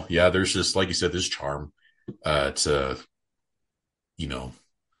don't know. Yeah, there's just like you said, this charm to you know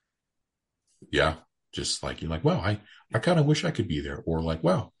yeah, just like you're like wow, I kind of wish I could be there, or like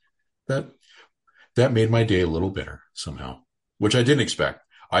wow that that made my day a little better somehow, which I didn't expect.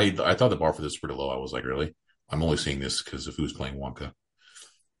 I thought the bar for this was pretty low. I was like, really? I'm only seeing this because of who's playing Wonka.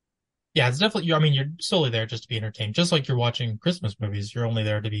 Yeah, it's definitely, I mean, you're solely there just to be entertained. Just like you're watching Christmas movies, you're only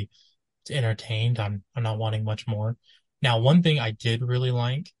there to be entertained. I'm not wanting much more. Now, one thing I did really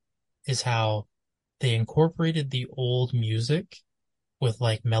like is how they incorporated the old music with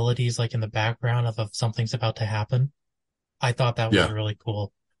like melodies like in the background of something's about to happen. I thought that was Yeah, really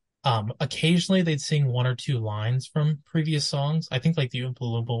cool. Occasionally they'd sing one or two lines from previous songs. I think like the Oompa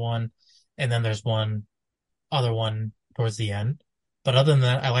Loompa one, and then there's one other one towards the end. But other than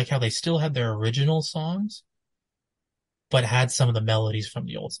that, I like how they still had their original songs, but had some of the melodies from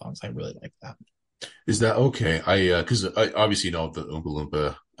the old songs. I really like that. is that okay? I because I obviously know the Oompa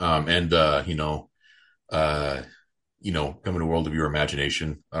Loompa, and uh, come into a world of your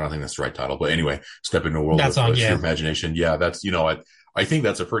imagination. I don't think that's the right title, but anyway, step into a world That of song, your yeah. imagination. Yeah, that's I think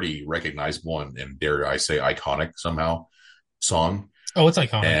that's a pretty recognizable and dare I say iconic somehow song. Oh, it's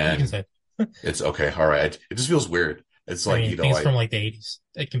iconic. You can And say. it's okay. All right. It just feels weird. It's I like, mean, things from like the 80s.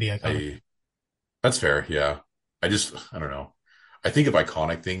 It can be iconic. I, that's fair. Yeah. I don't know. I think of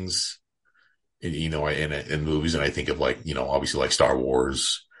iconic things in movies and I think of like, obviously like Star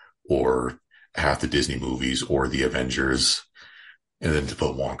Wars or half the Disney movies or the Avengers. And then to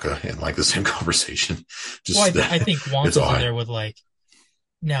put Wonka in like the same conversation, Well, just I think it's Wonka's in odd. there with like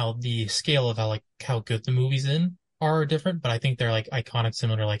now the scale of how good the movies in are different, but I think they're like iconic,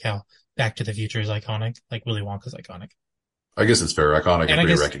 similar to like how Back to the Future is iconic, like Willy Wonka's iconic. I guess it's fair. Iconic And and I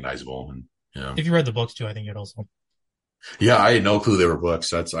pretty guess recognizable. And yeah. if you read the books too, I think you'd also. Yeah. I had no clue they were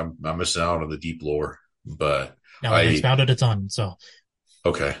books. I'm missing out on the deep lore, but Now they've I, expounded a ton, so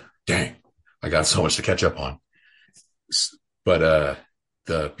okay. Dang. I got so much to catch up on. But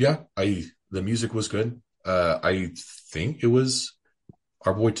the music was good. I think it was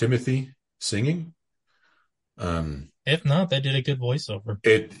our boy Timothy singing. Um, if not, they did a good voiceover.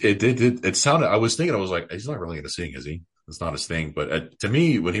 it sounded. I was thinking, I was like, he's not really going to sing, is he? It's not his thing. But to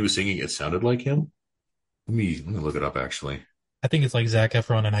me, when he was singing, it sounded like him. Let me look it up actually. I think it's like Zac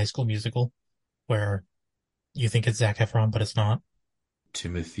Efron in High School Musical, where you think it's Zac Efron, but it's not.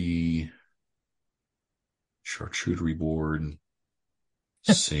 Timothy Charcuterie Board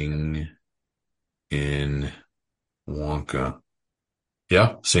sing in Wonka.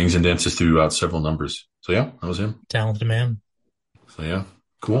 Yeah, sings and dances throughout several numbers. So yeah, that was him. Talented man. So yeah,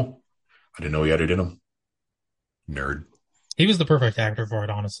 cool. I didn't know he had it in him. Nerd. He was the perfect actor for it,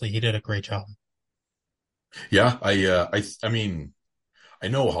 honestly. He did a great job. Yeah, I mean, I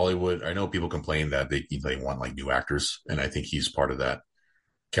know Hollywood. I know people complain that they want like new actors, and I think he's part of that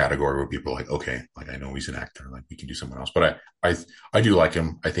category where people are like, okay, like I know he's an actor, like we can do someone else. But I do like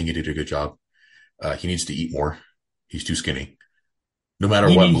him. I think he did a good job. He needs to eat more. He's too skinny. No matter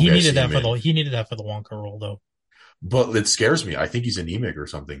what He movie I needed see that him for in, the Wonka role though. but it scares me. I think he's anemic or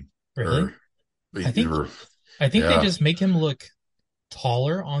something, Really? or, I think or I think they yeah. just make him look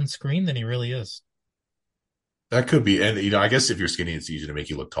taller on screen than he really is. That could be, and I guess if you're skinny, it's easy to make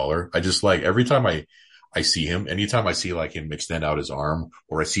you look taller. I just like every time I see him, anytime I see like him extend out his arm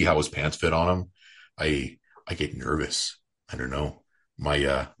or I see how his pants fit on him, I I get nervous. I don't know. My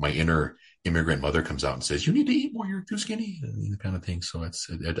inner immigrant mother comes out and says, "You need to eat more. You're too skinny," and kind of thing. So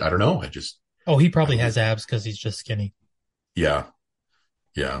I don't know. Oh, he I probably don't has get, abs because he's just skinny. yeah,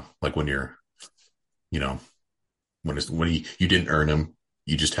 yeah. Like when you're, you know, when you didn't earn them,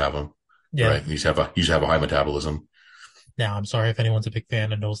 you just have them, Yeah. right? You just have a high metabolism. Now, I'm sorry if anyone's a big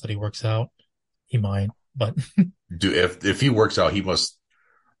fan and knows that he works out. He might, but Do if he works out, he must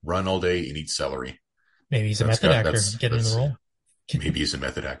run all day and eat celery. maybe he's a method actor getting in the That's role. maybe he's a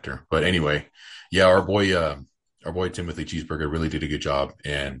method actor. But anyway, yeah, our boy Timothy Cheeseburger really did a good job,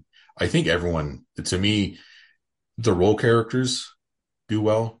 and I think everyone, to me, the role characters do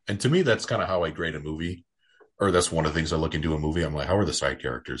well, and to me, that's kind of how I grade a movie, or that's one of the things I look into a movie. I'm like, how are the side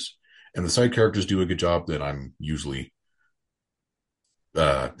characters? And the side characters do a good job, then I'm usually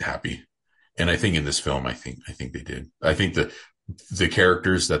happy. And I think in this film, I think they did. I think the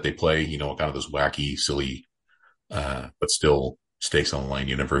characters that they play, kind of this wacky, silly, but still stakes on the line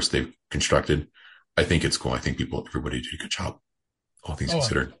universe they've constructed. I think it's cool. I think everybody did a good job, all things Oh,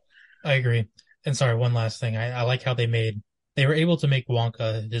 considered. I agree. And sorry, one last thing. I like how they were able to make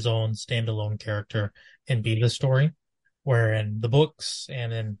Wonka his own standalone character and be the story, where in the books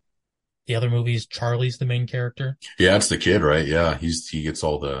and in the other movies, Charlie's the main character. Yeah, it's the kid, right? Yeah, he gets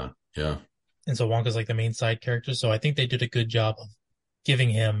all the yeah. And so Wonka's like the main side character. So I think they did a good job of giving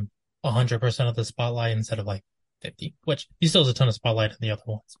him 100% of the spotlight instead of like 50, which he still has a ton of spotlight in the other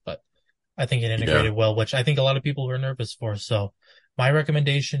ones, but I think it Yeah. integrated well, which I think a lot of people were nervous for. So my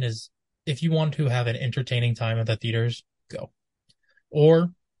recommendation is if you want to have an entertaining time at the theaters, go.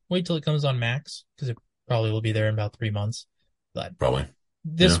 Or wait till it comes on Max because it probably will be there in about 3 months. But Probably.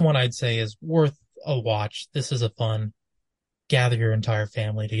 this Yeah. one I'd say is worth a watch. This is a fun gather your entire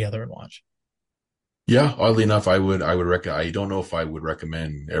family together and watch. Yeah, oddly enough, I don't know if I would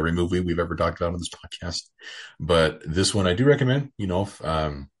recommend every movie we've ever talked about on this podcast, but this one I do recommend. It's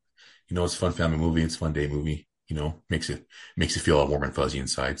a fun family movie. It's a fun day movie. Makes you feel all warm and fuzzy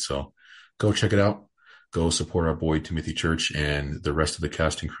inside. So go check it out. Go support our boy Timothy Church and the rest of the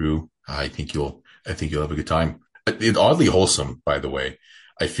cast and crew. I think you'll have a good time. It's oddly wholesome, by the way.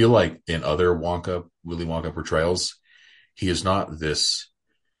 I feel like in other Willy Wonka portrayals, he is not this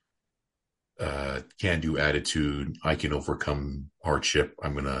can do attitude. I can overcome hardship.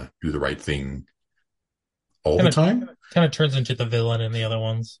 I'm gonna do the right thing all Kind the of time. kind of turns into the villain in the other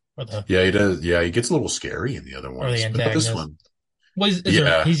ones Yeah, he does. Yeah, he gets a little scary in the other or the ones, but this antagonist. one, Well,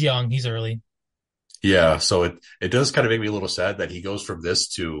 yeah, he's young, he's early. yeah. So it does kind of make me a little sad that he goes from this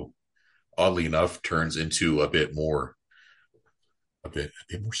to, oddly enough, turns into a bit more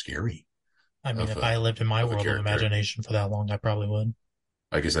scary I mean, of if I lived in my a world of character. imagination for that long, I probably would.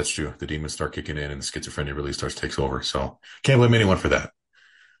 I guess that's true. The demons start kicking in and the schizophrenia really starts takes over. So can't blame anyone for that.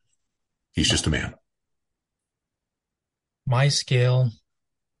 He's No. just a man. My scale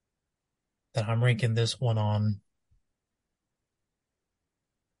that I'm ranking this one on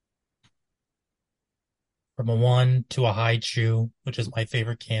from a one to a high chew, which is my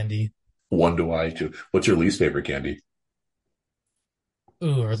favorite candy. One to I two. What's your least favorite candy?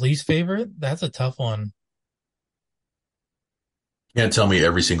 Ooh, or least favorite? That's a tough one. Can't tell me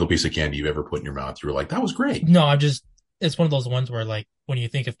every single piece of candy you've ever put in your mouth. You were like, that was great. No, it's one of those ones where like when you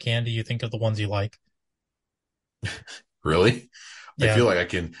think of candy, you think of the ones you like. Really? Yeah. I feel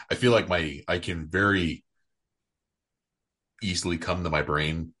like I can very easily come to my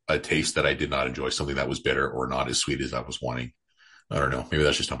brain a taste that I did not enjoy, something that was bitter or not as sweet as I was wanting. I don't know. Maybe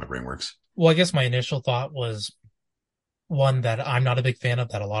that's just how my brain works. Well, I guess my initial thought was one that I'm not a big fan of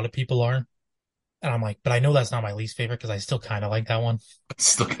that a lot of people are. And I'm like, but I know that's not my least favorite because I still kind of like that one. It's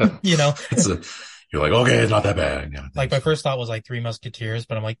still kind of, You know, it's a, you're like, okay, it's not that bad. Kind of thing, like my so. first thought was like Three Musketeers,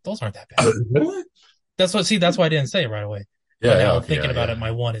 but I'm like, those aren't that bad. That's why I didn't say it right away. But Yeah, yeah, now okay, thinking yeah, about it, yeah. my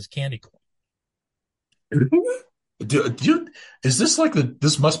one is candy corn. Is this like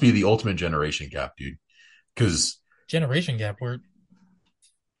this must be the ultimate generation gap, dude? Because, Generation gap, we're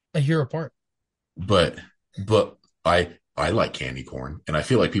a year apart. but, but I like candy corn, and I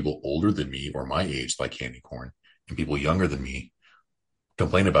feel like people older than me or my age like candy corn, and people younger than me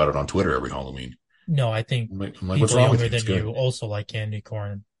complain about it on Twitter every Halloween. No, I think I'm like, what's people wrong with younger you? It's than you good. also like candy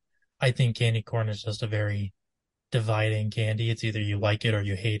corn. I think candy corn is just a very dividing candy. It's either you like it or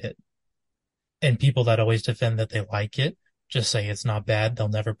you hate it. And people that always defend that they like it just say it's not bad. They'll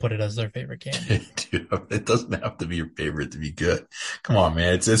never put it as their favorite candy. Dude, it doesn't have to be your favorite to be good. Come on,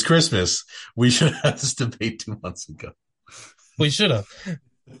 man. It's Christmas. We should have had this debate 2 months ago. We should have.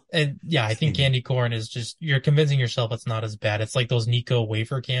 And yeah, I think candy corn is just you're convincing yourself it's not as bad. It's like those Nico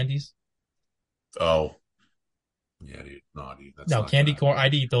wafer candies. Oh, yeah, dude. No, dude, that's No, not candy gonna. corn.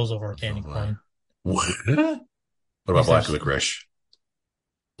 I'd eat those over That's not candy gonna. corn. What? What about These black there's licorice?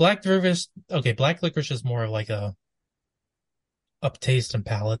 black licorice. Okay, black licorice is more of like a up taste and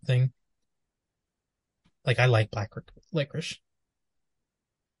palate thing. Like I like licorice,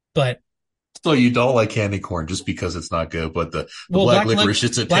 but So you don't like candy corn just because it's not good, but the well, black licorice,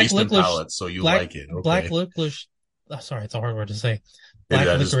 it's a black taste and licorice, palate, so you black like it. black Okay. licorice. Oh, sorry, it's a hard word to say. Black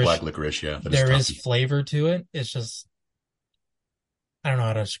That is black licorice. licorice. Yeah, that is There is toughy. flavor to it. It's just I don't know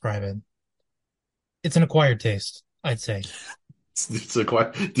how to describe it. It's an acquired taste, I'd say. It's a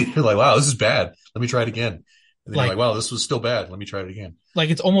quite, you're like, wow, this is bad. Let me try it again. And then you're like, Like wow, this was still bad. Let me try it again.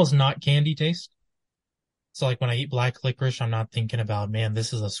 it's almost not candy taste. So like when I eat black licorice, I'm not thinking about, man,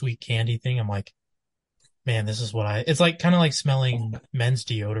 this is a sweet candy thing. I'm like, man, this is what it's like kind of like smelling men's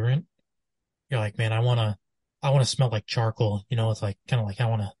deodorant. You're like, man, I wanna smell like charcoal. It's like kind of like I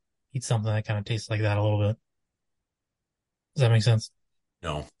wanna eat something that kind of tastes like that a little bit. Does that make sense?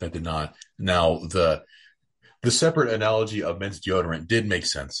 No, that did not. Now the separate analogy of men's deodorant did make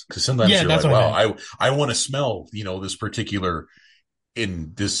sense because sometimes Yeah, you're that's like, what I wow, meant. I want to smell, this particular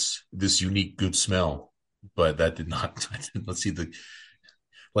in this unique good smell, but that did not. Let's see the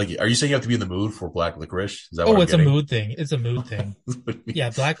like. Are you saying you have to be in the mood for black licorice? Is that what Oh, I'm it's a getting? mood thing. It's a mood thing. Yeah,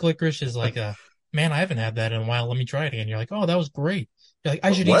 black licorice is like a, man, I haven't had that in a while. Let me try it again. You're like, oh, that was great. You're like,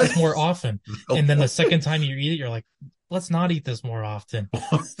 I should eat What? this more often. And then the second time you eat it, you're like, let's not eat this more often.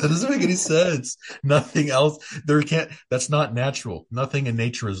 That doesn't make any sense. Nothing else. There can't. That's not natural. Nothing in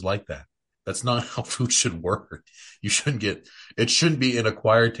nature is like that. That's not how food should work. You shouldn't get. It shouldn't be an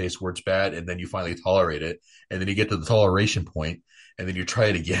acquired taste where it's bad, and then you finally tolerate it, and then you get to the toleration point, and then you try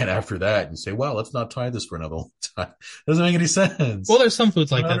it again after that, and say, "Well, let's not try this for another long time." Doesn't make any Well, sense. there's some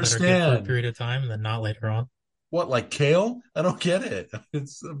foods I like don't that that are good for a understand. period of time and then not later on. What, like kale? I don't get it. I'm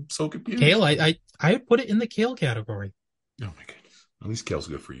so Kale, confused. I put it in the kale category. Oh my goodness. At least kale's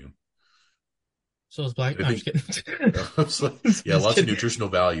good for you. So is black. I No, I'm just think kidding. yeah, Just lots of kidding. nutritional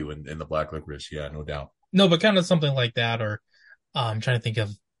value in the black licorice. Yeah, no doubt. No, but kind of something like that, or I'm trying to think of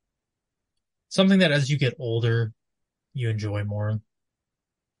something that as you get older, you enjoy more.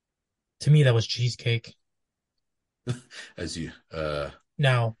 To me, that was cheesecake. As you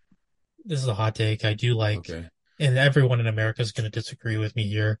Now, this is a hot take. I do like, okay. and everyone in America is going to disagree with me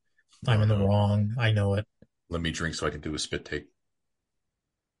here. I'm Oh in the no. wrong. I know it. Let me drink so I can do a spit take.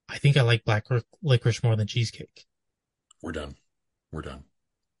 I think I like licorice more than cheesecake. We're done. We're done.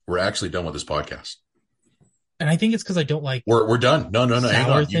 We're actually done with this podcast. And I think it's because I don't like We're done. No, no, no. Hang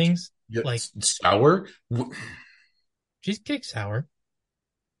sour on. You things. get Like sour. cheesecake sour.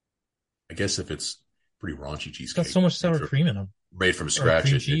 I guess if it's pretty raunchy It's got cheesecake so much sour cream in them made from or scratch,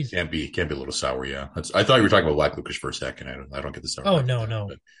 cream it cheese. can be a little sour. Yeah, I thought you were talking about black licorice for a second. I don't get the sour Oh, part from no, that. no.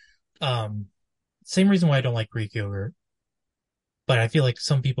 But Um, Same reason why I don't like Greek yogurt, but I feel like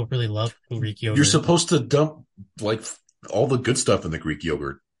some people really love Greek you're yogurt. supposed to dump like all the good stuff in the Greek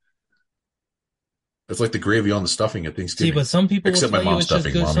yogurt. It's like the gravy on the stuffing at See, Thanksgiving, but some people will except my tell you mom's it's just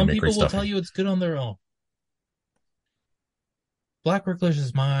stuffing. good. Mom, you Some make great people will tell stuffing. you it's good on their own. Black licorice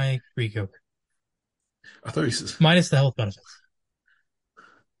is my Greek yogurt, I thought you said minus the health benefits.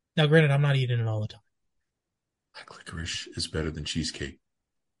 Now, granted, I'm not eating it all the time. black licorice is better than cheesecake.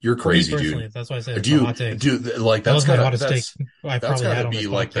 You're For me crazy, dude. personally, that's why I said it's Do a you hot take. do like That was my hottest take I've that's probably gotta had on be this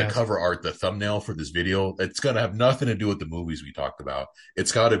like the podcast. cover art, the thumbnail for this video. It's gonna have nothing to do with the movies we talked about.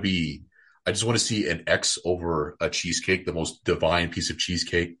 It's gotta be I just want to see an X over a cheesecake, the most divine piece of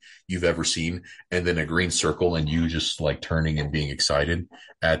cheesecake you've ever seen, and then a green circle and you just like turning and being excited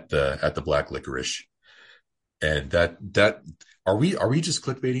at the black licorice. And that are we just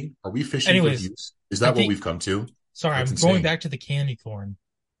clickbaiting? Are we fishing for Anyways, views? Is I that what think, we've come to? sorry, That's I'm going insane. back to the candy corn.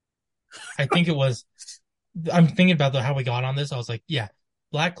 I think it was, I'm thinking about how we got on this. I was like, yeah,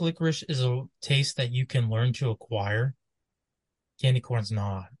 black licorice is a taste that you can learn to acquire. Candy corn's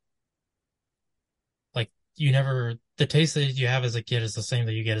not. Like, the taste that you have as a kid is the same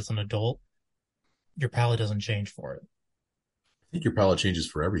that you get as an adult. Your palate doesn't change for it. Think your palate changes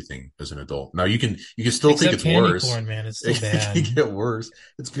for everything as an adult. Now you can still think Except it's candy worse. corn, man, it's still It bad. can get worse.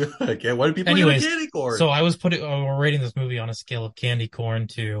 It's good. Okay, why do people hate on Anyways, candy corn? so we're rating this movie on a scale of candy corn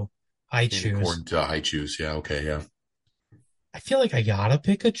to I Candy choose. corn to high chews. Yeah. Okay. Yeah. I feel like I gotta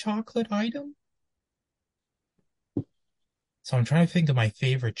pick a chocolate item. So I'm trying to think of my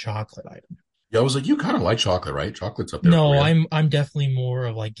favorite chocolate item. Yeah. I was like, you kind of like chocolate, right? Chocolate's up there for No, you. I'm definitely more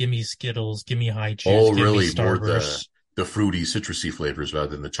of like, give me Skittles, give me High Chews, Oh, give me really? More the Starburst. the fruity, citrusy flavors rather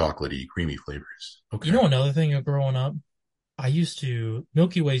than the chocolatey, creamy flavors. You Okay. know another thing of growing up?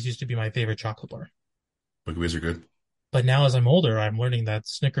 Milky Ways used to be my favorite chocolate bar. Milky Ways are good. But now as I'm older, I'm learning that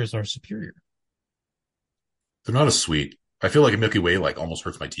Snickers are superior. They're not as sweet. I feel like a Milky Way like almost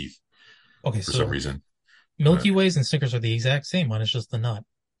hurts my teeth Okay, for some so reason. Milky But Ways and Snickers are the exact same one. It's just the nut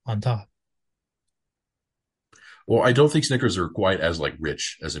on top. well, I don't think Snickers are quite as like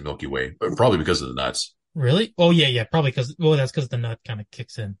rich as a Milky Way, but probably because of the nuts. Really? Oh yeah, yeah. Probably because that's because the nut kind of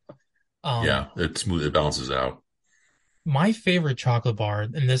kicks in. Um, Yeah, it's smooth. It balances out. my favorite chocolate bar,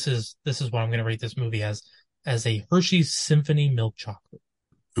 and this is what I'm going to rate this movie as a Hershey's Symphony milk chocolate.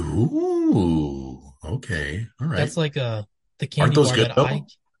 Ooh, okay, all right. That's like the Aren't candy those bar good that I though?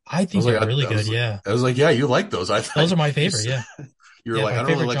 I I think was like, they're really good. Yeah, I was like, yeah, you like those. I those thought are my you, favorite. Yeah, you were yeah, like, my I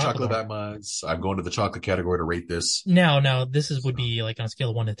don't really favorite like chocolate chocolate bar. that much. I'm going to the chocolate category to rate this. Now this is would So, be like on a scale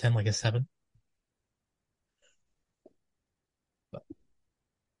of 1 to 10, like a 7. But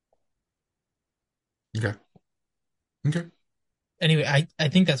okay, okay. anyway, I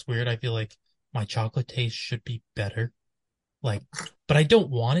think that's weird. I feel like my chocolate taste should be better. Like, but I don't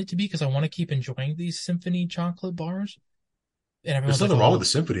want it to be because I want to keep enjoying these Symphony chocolate bars. And There's everyone's like, nothing wrong with "Oh, the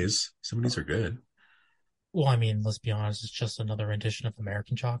symphonies. Symphonies are good. well, I mean, let's be honest, it's just another rendition of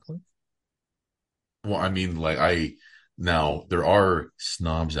American chocolate." Well, I mean, like I now there are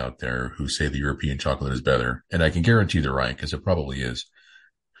snobs out there who say the European chocolate is better, and I can guarantee they're right because it probably is.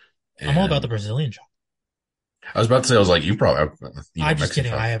 I'm all about the And Brazilian chocolate. I was about to say, I was like, you probably, I'm just Mexican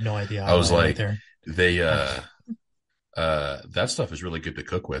kidding. I chocolate. have no idea. I I was lied right like, there. they, I, that stuff is really good to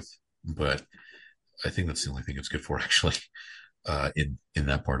cook with, but I think that's the only thing it's good for actually, in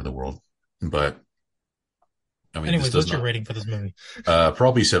that part of the world. But I mean, this anyways, does what's your not, rating for this movie?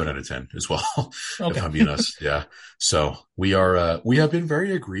 probably 7 out of 10 as well, if Okay. I'm being honest. Yeah. So we have been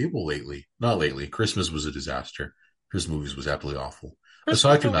very agreeable lately. Not lately. Christmas was a disaster. Christmas movies was absolutely awful.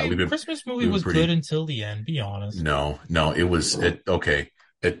 Aside from that, Christmas movie we've been was good pretty, until the end, be honest. no, it was, okay.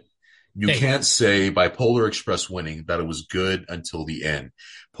 It, you Hey, can't say by Polar Express winning that it was good until the end.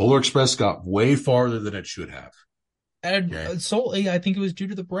 Polar Express got way farther than it should have. and Okay. solely, I think it was due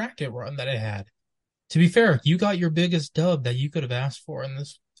to the bracket run that it had. To be fair, you got your biggest dub that you could have asked for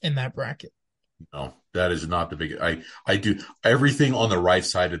in that bracket. No, that is not the big. I do everything on the right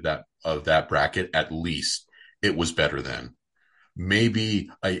side of that bracket. At least it was better than. Maybe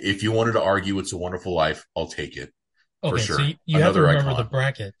if you wanted to argue It's a Wonderful Life, I'll take it for Okay, so sure. you have to Another remember the icon.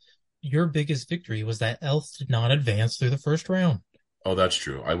 bracket. Your biggest victory was that Elf did not advance through the first round. Oh, that's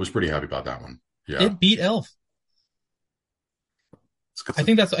true. I was pretty happy about that one. Yeah, It beat Elf. it's 'cause I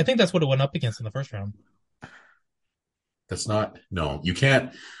think that's what it went up against in the first round. that's not. No, you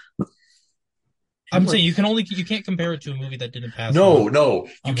can't. I'm saying Like you can't compare it to a movie that didn't pass no, you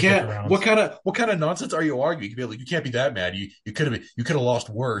on the can't. different rounds. What kind of nonsense are you arguing? You can be like, you can't be that mad. You could have lost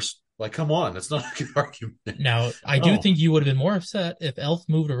worse. Like, come on, that's not a good argument. Now, I do No, think you would have been more upset if Elf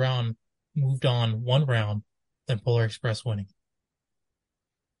moved on one round than Polar Express winning.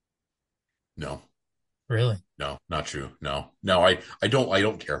 no, Really? no, not true. No, no, I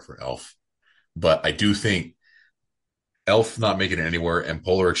don't care for Elf, but I do think Elf not making it anywhere and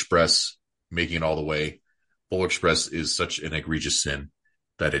Polar Express making it all the way. Polar Express is such an egregious sin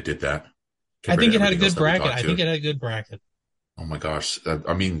that it did that I compared think to it had a everything else good that we bracket. talked I think to. it had a good bracket. Oh my gosh.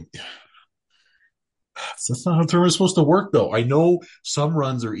 I mean, that's not how term is supposed to work, though. I know some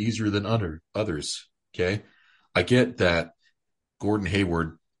runs are easier than others. Okay. I get that Gordon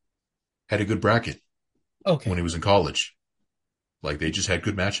Hayward had a good bracket when Okay. he was in college. Like they just had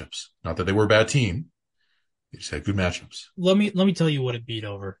good matchups. Not that they were a bad team. They just had good matchups. Let me tell you what it beat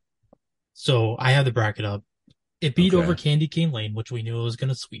over. So I had the bracket up. It beat over Okay. Candy Cane Lane, which we knew it was going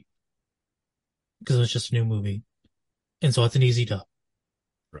to sweep because it was just a new movie. And so it's an easy dub.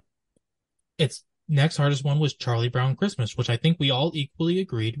 Its next hardest one was Charlie Brown Christmas, which I think we all equally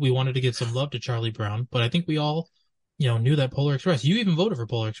agreed. We wanted to give some love to Charlie Brown, but I think we all, knew that Polar Express. You even voted for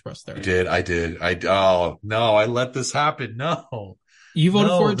Polar Express I there. did. I did. Oh no, I let this happen. No, You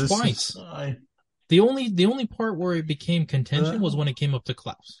voted for no, it this is, twice. The only part where it became contention was when no, it came up to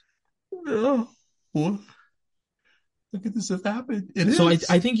Klaus. no. Look at this have happened. It So I is.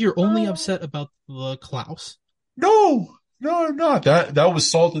 think you're only No. upset about the Klaus. No, no, I'm not. That was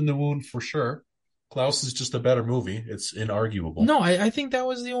salt in the wound for sure. Klaus is just a better movie. It's inarguable. No, I think that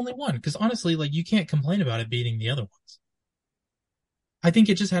was the only one because honestly, like you can't complain about it beating the other ones. I think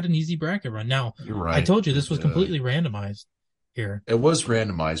it just had an easy bracket run. Now, You're I right. told you this was completely randomized here. It was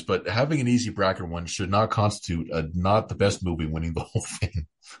randomized, but having an easy bracket one should not constitute not the best movie winning the whole thing.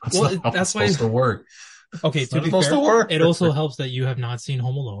 That's not Well, how it's that's why. supposed to work. Okay, It's to not be supposed to fair, work. it also helps that you have not seen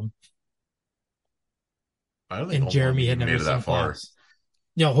Home Alone I don't think and Home Alone Jeremy had even never made it seen that far. Klaus.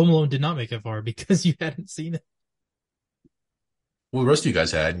 No, Home Alone did not make it far because you hadn't seen it. Well, the rest of you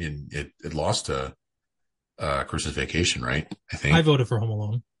guys had, and it lost to Christmas Vacation, right? I I think. voted for Home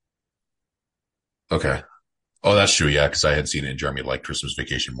Alone. Okay. Oh, that's true. Yeah, because I had seen it, and Jeremy liked Christmas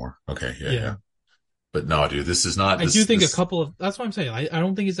Vacation more. Okay, yeah, yeah. Yeah. But no, dude, this is not I do this. think a This couple of that's what I'm saying. I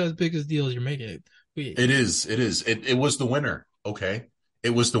don't think it's as big as deal as you're making it. We It is. It is. It was the winner. Okay. It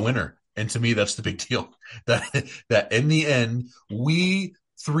was the winner. And to me, that's the big deal. That that in the end, we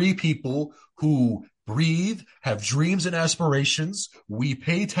three people who breathe, have dreams and aspirations, we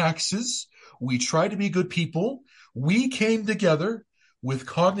pay taxes, we try to be good people, we came together with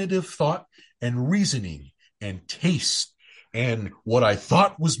cognitive thought and reasoning and taste and what I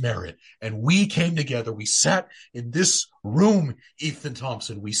thought was merit. And we came together. We sat in this room, Ethan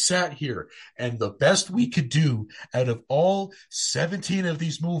Thompson. We sat here, and the best we could do out of all 17 of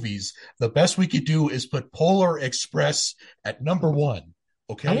these movies, the best we could do is put Polar Express at number one.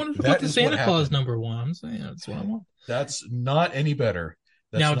 I Okay, wanted to put that the is what Santa Claus happened. number one. I'm saying that's what I want. That's not any better.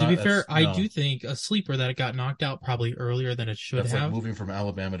 Now, to be fair, That's I do no, think a sleeper that got knocked out probably earlier than it should that's like have. moving from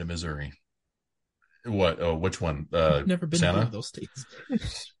Alabama to Missouri. What? Oh, which one? I've never been to one of Santa? those states.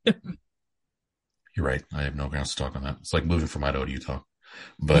 You're right. I have no grounds to talk on that. It's like moving from Idaho to Utah.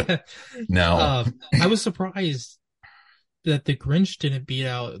 But now, uh, I was surprised that the Grinch didn't beat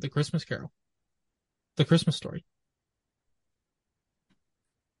out the Christmas Carol, the Christmas story.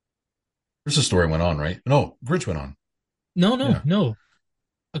 Christmas Story went on, right? No, Grinch went on. No, no, Yeah. no.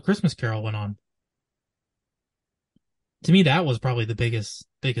 A Christmas Carol went on. To me, that was probably the biggest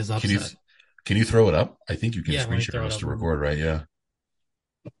Can you upset. can you throw it up? I think you can Yeah, let screen me share throw it us up to real quick. record, right? Yeah.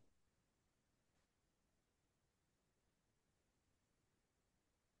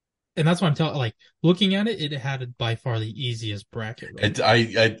 And that's why I'm telling. Like looking at it, it had by far the easiest bracket, right?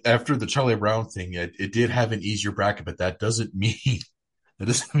 I after the Charlie Brown thing, it did have an easier bracket, but that doesn't mean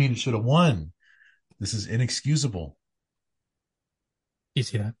it should have won. This is inexcusable. You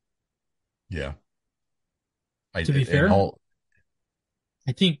see that? Yeah. I To be and fair, all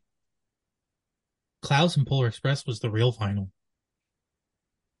I think Klaus and Polar Express was the real final.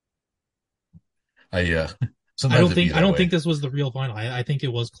 I I sometimes don't it be think I that don't think way. this was the real final. I think it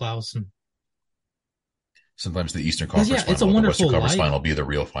was Klaus and Sometimes the Eastern because Conference yeah, it's a final or the Western wonderful Conference life. final be the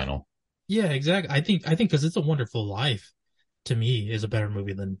real final. Yeah, exactly. I think because it's a wonderful life to me is a better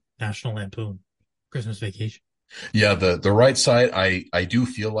movie than National Lampoon Christmas Vacation. Yeah, the right side, I do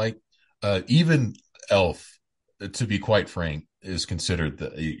feel like even Elf, to be quite frank, is considered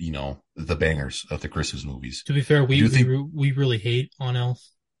the bangers of the Christmas movies. To be fair, I we do we think, we really hate on Elf.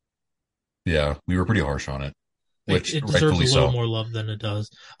 yeah, we were pretty harsh on it, which It deserves a rightfully little so. more love than it does.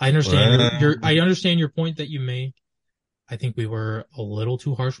 I understand your Uh, I understand your point that you make. I think we were a little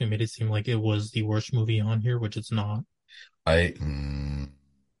too harsh. We made it seem like it was the worst movie on here, which it's not. I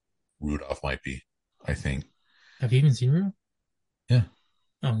Rudolph might be. I think. Have you even seen Rudolph? Yeah,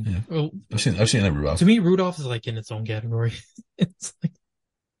 Oh, yeah. well, I've seen that to Rudolph. me, Rudolph is like in its own category. It's like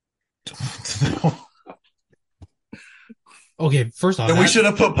okay, first off, Then we that should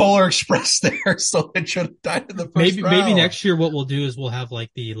have put Polar Express there, so it should have died in the first maybe round. next year what we'll do is we'll have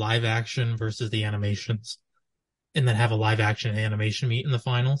like the live action versus the animations, and then have a live action and animation meet in the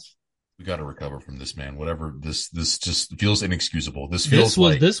finals. We got to recover from this, man. Whatever this just feels inexcusable. This This feels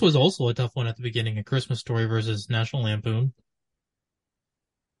was like this was also a tough one at the beginning. A Christmas Story versus National Lampoon.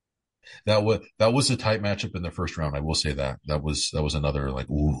 that was a tight matchup in the first round. I will say that was another like,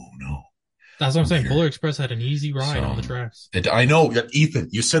 ooh, no, That's what I'm I'm saying. Polar here. Express had an easy ride on So the tracks. I know, Ethan,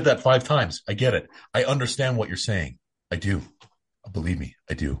 you said that 5 times. I get it. I understand what you're saying. I do. Believe me,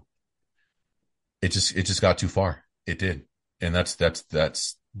 I do. It just got too far. It did, and that's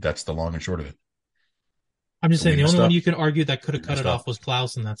the long and short of it. I'm just saying We the only messed one up. you can argue that could We have cut messed it off up, was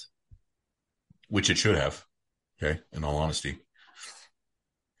Klaus, and that's which it should have. Okay, in all honesty,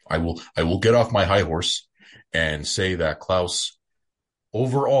 I will get off my high horse and say that Klaus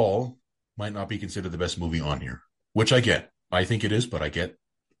overall might not be considered the best movie on here, which I get. I think it is, but I get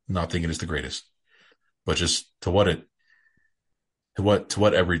not thinking it's the greatest. But just to what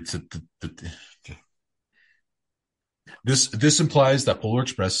every this implies that Polar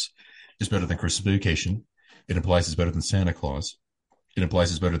Express is better than Christmas Vacation. It implies it's better than Santa Claus. It implies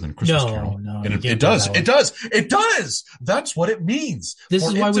it's better than Christmas no, Carol. no, And you it can't put it does. that It way. does. It does. That's what it means. This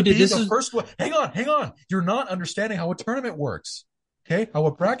For is why it we to did be this the is first one. Hang on, hang on. You're not understanding how a tournament works. Okay? How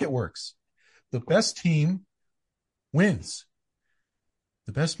a bracket works. The best team wins.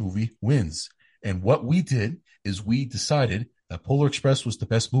 The best movie wins. And what we did is we decided that Polar Express was the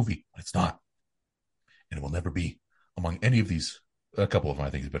best movie. It's not. And it will never be among any of these. A couple of them, I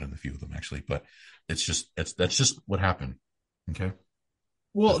think, is better than a few of them, actually. But that's just what happened. Okay?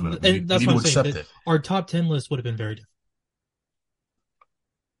 well, That's what we and need, we that's need what to I'm saying. accept That it. our top 10 list would have been very different.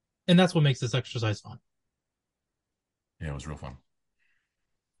 And that's what makes this exercise fun. Yeah, it was real fun.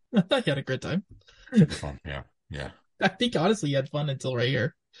 I thought you had a great time. Super fun. Yeah. Yeah. I think honestly you had fun until right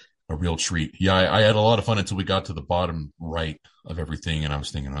here. A real treat. Yeah, I had a lot of fun until we got to the bottom right of everything, and I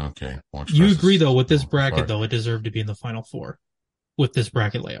was thinking, okay, won't You stress agree is though with this going too bracket far. though, it deserved to be in the final four with this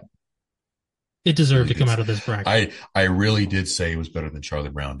bracket layout. It deserved Really to come did. out of this bracket. I really did say it was better than Charlie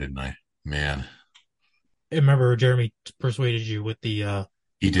Brown, didn't I? Man, I remember Jeremy persuaded you with he the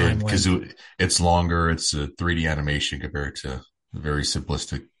did time because length. it's longer. It's a 3D animation compared to very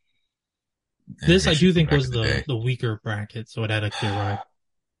simplistic This I animation do from think back was in the day. the weaker bracket, so it had a clear ride.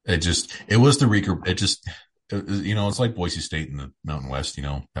 It was the Reeker. It's like Boise State in the Mountain West,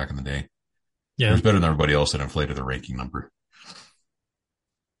 back in the day. It Yeah. was better than everybody else that inflated the ranking number.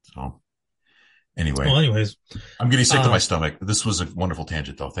 So anyway, Well, anyways, I'm getting sick to my uh, stomach. This was a wonderful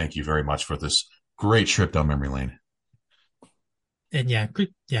tangent, though. Thank you very much for this great trip down memory lane. and yeah,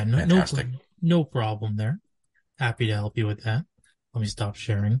 yeah, Fantastic. no problem there. Happy to help you with that. Let me stop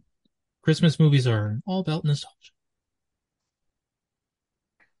sharing. Christmas movies are all about nostalgia.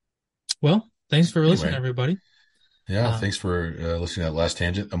 Well, thanks for listening, Anyway, everybody. yeah, Uh, thanks for listening to that last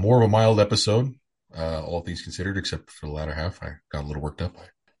tangent. A more of a mild episode, all things considered, except for the latter half. I got a little worked up.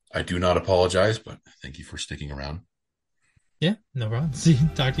 I do not apologize, but thank you for sticking around. yeah, no problem. See,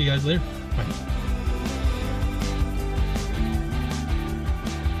 talk to you guys later. Bye.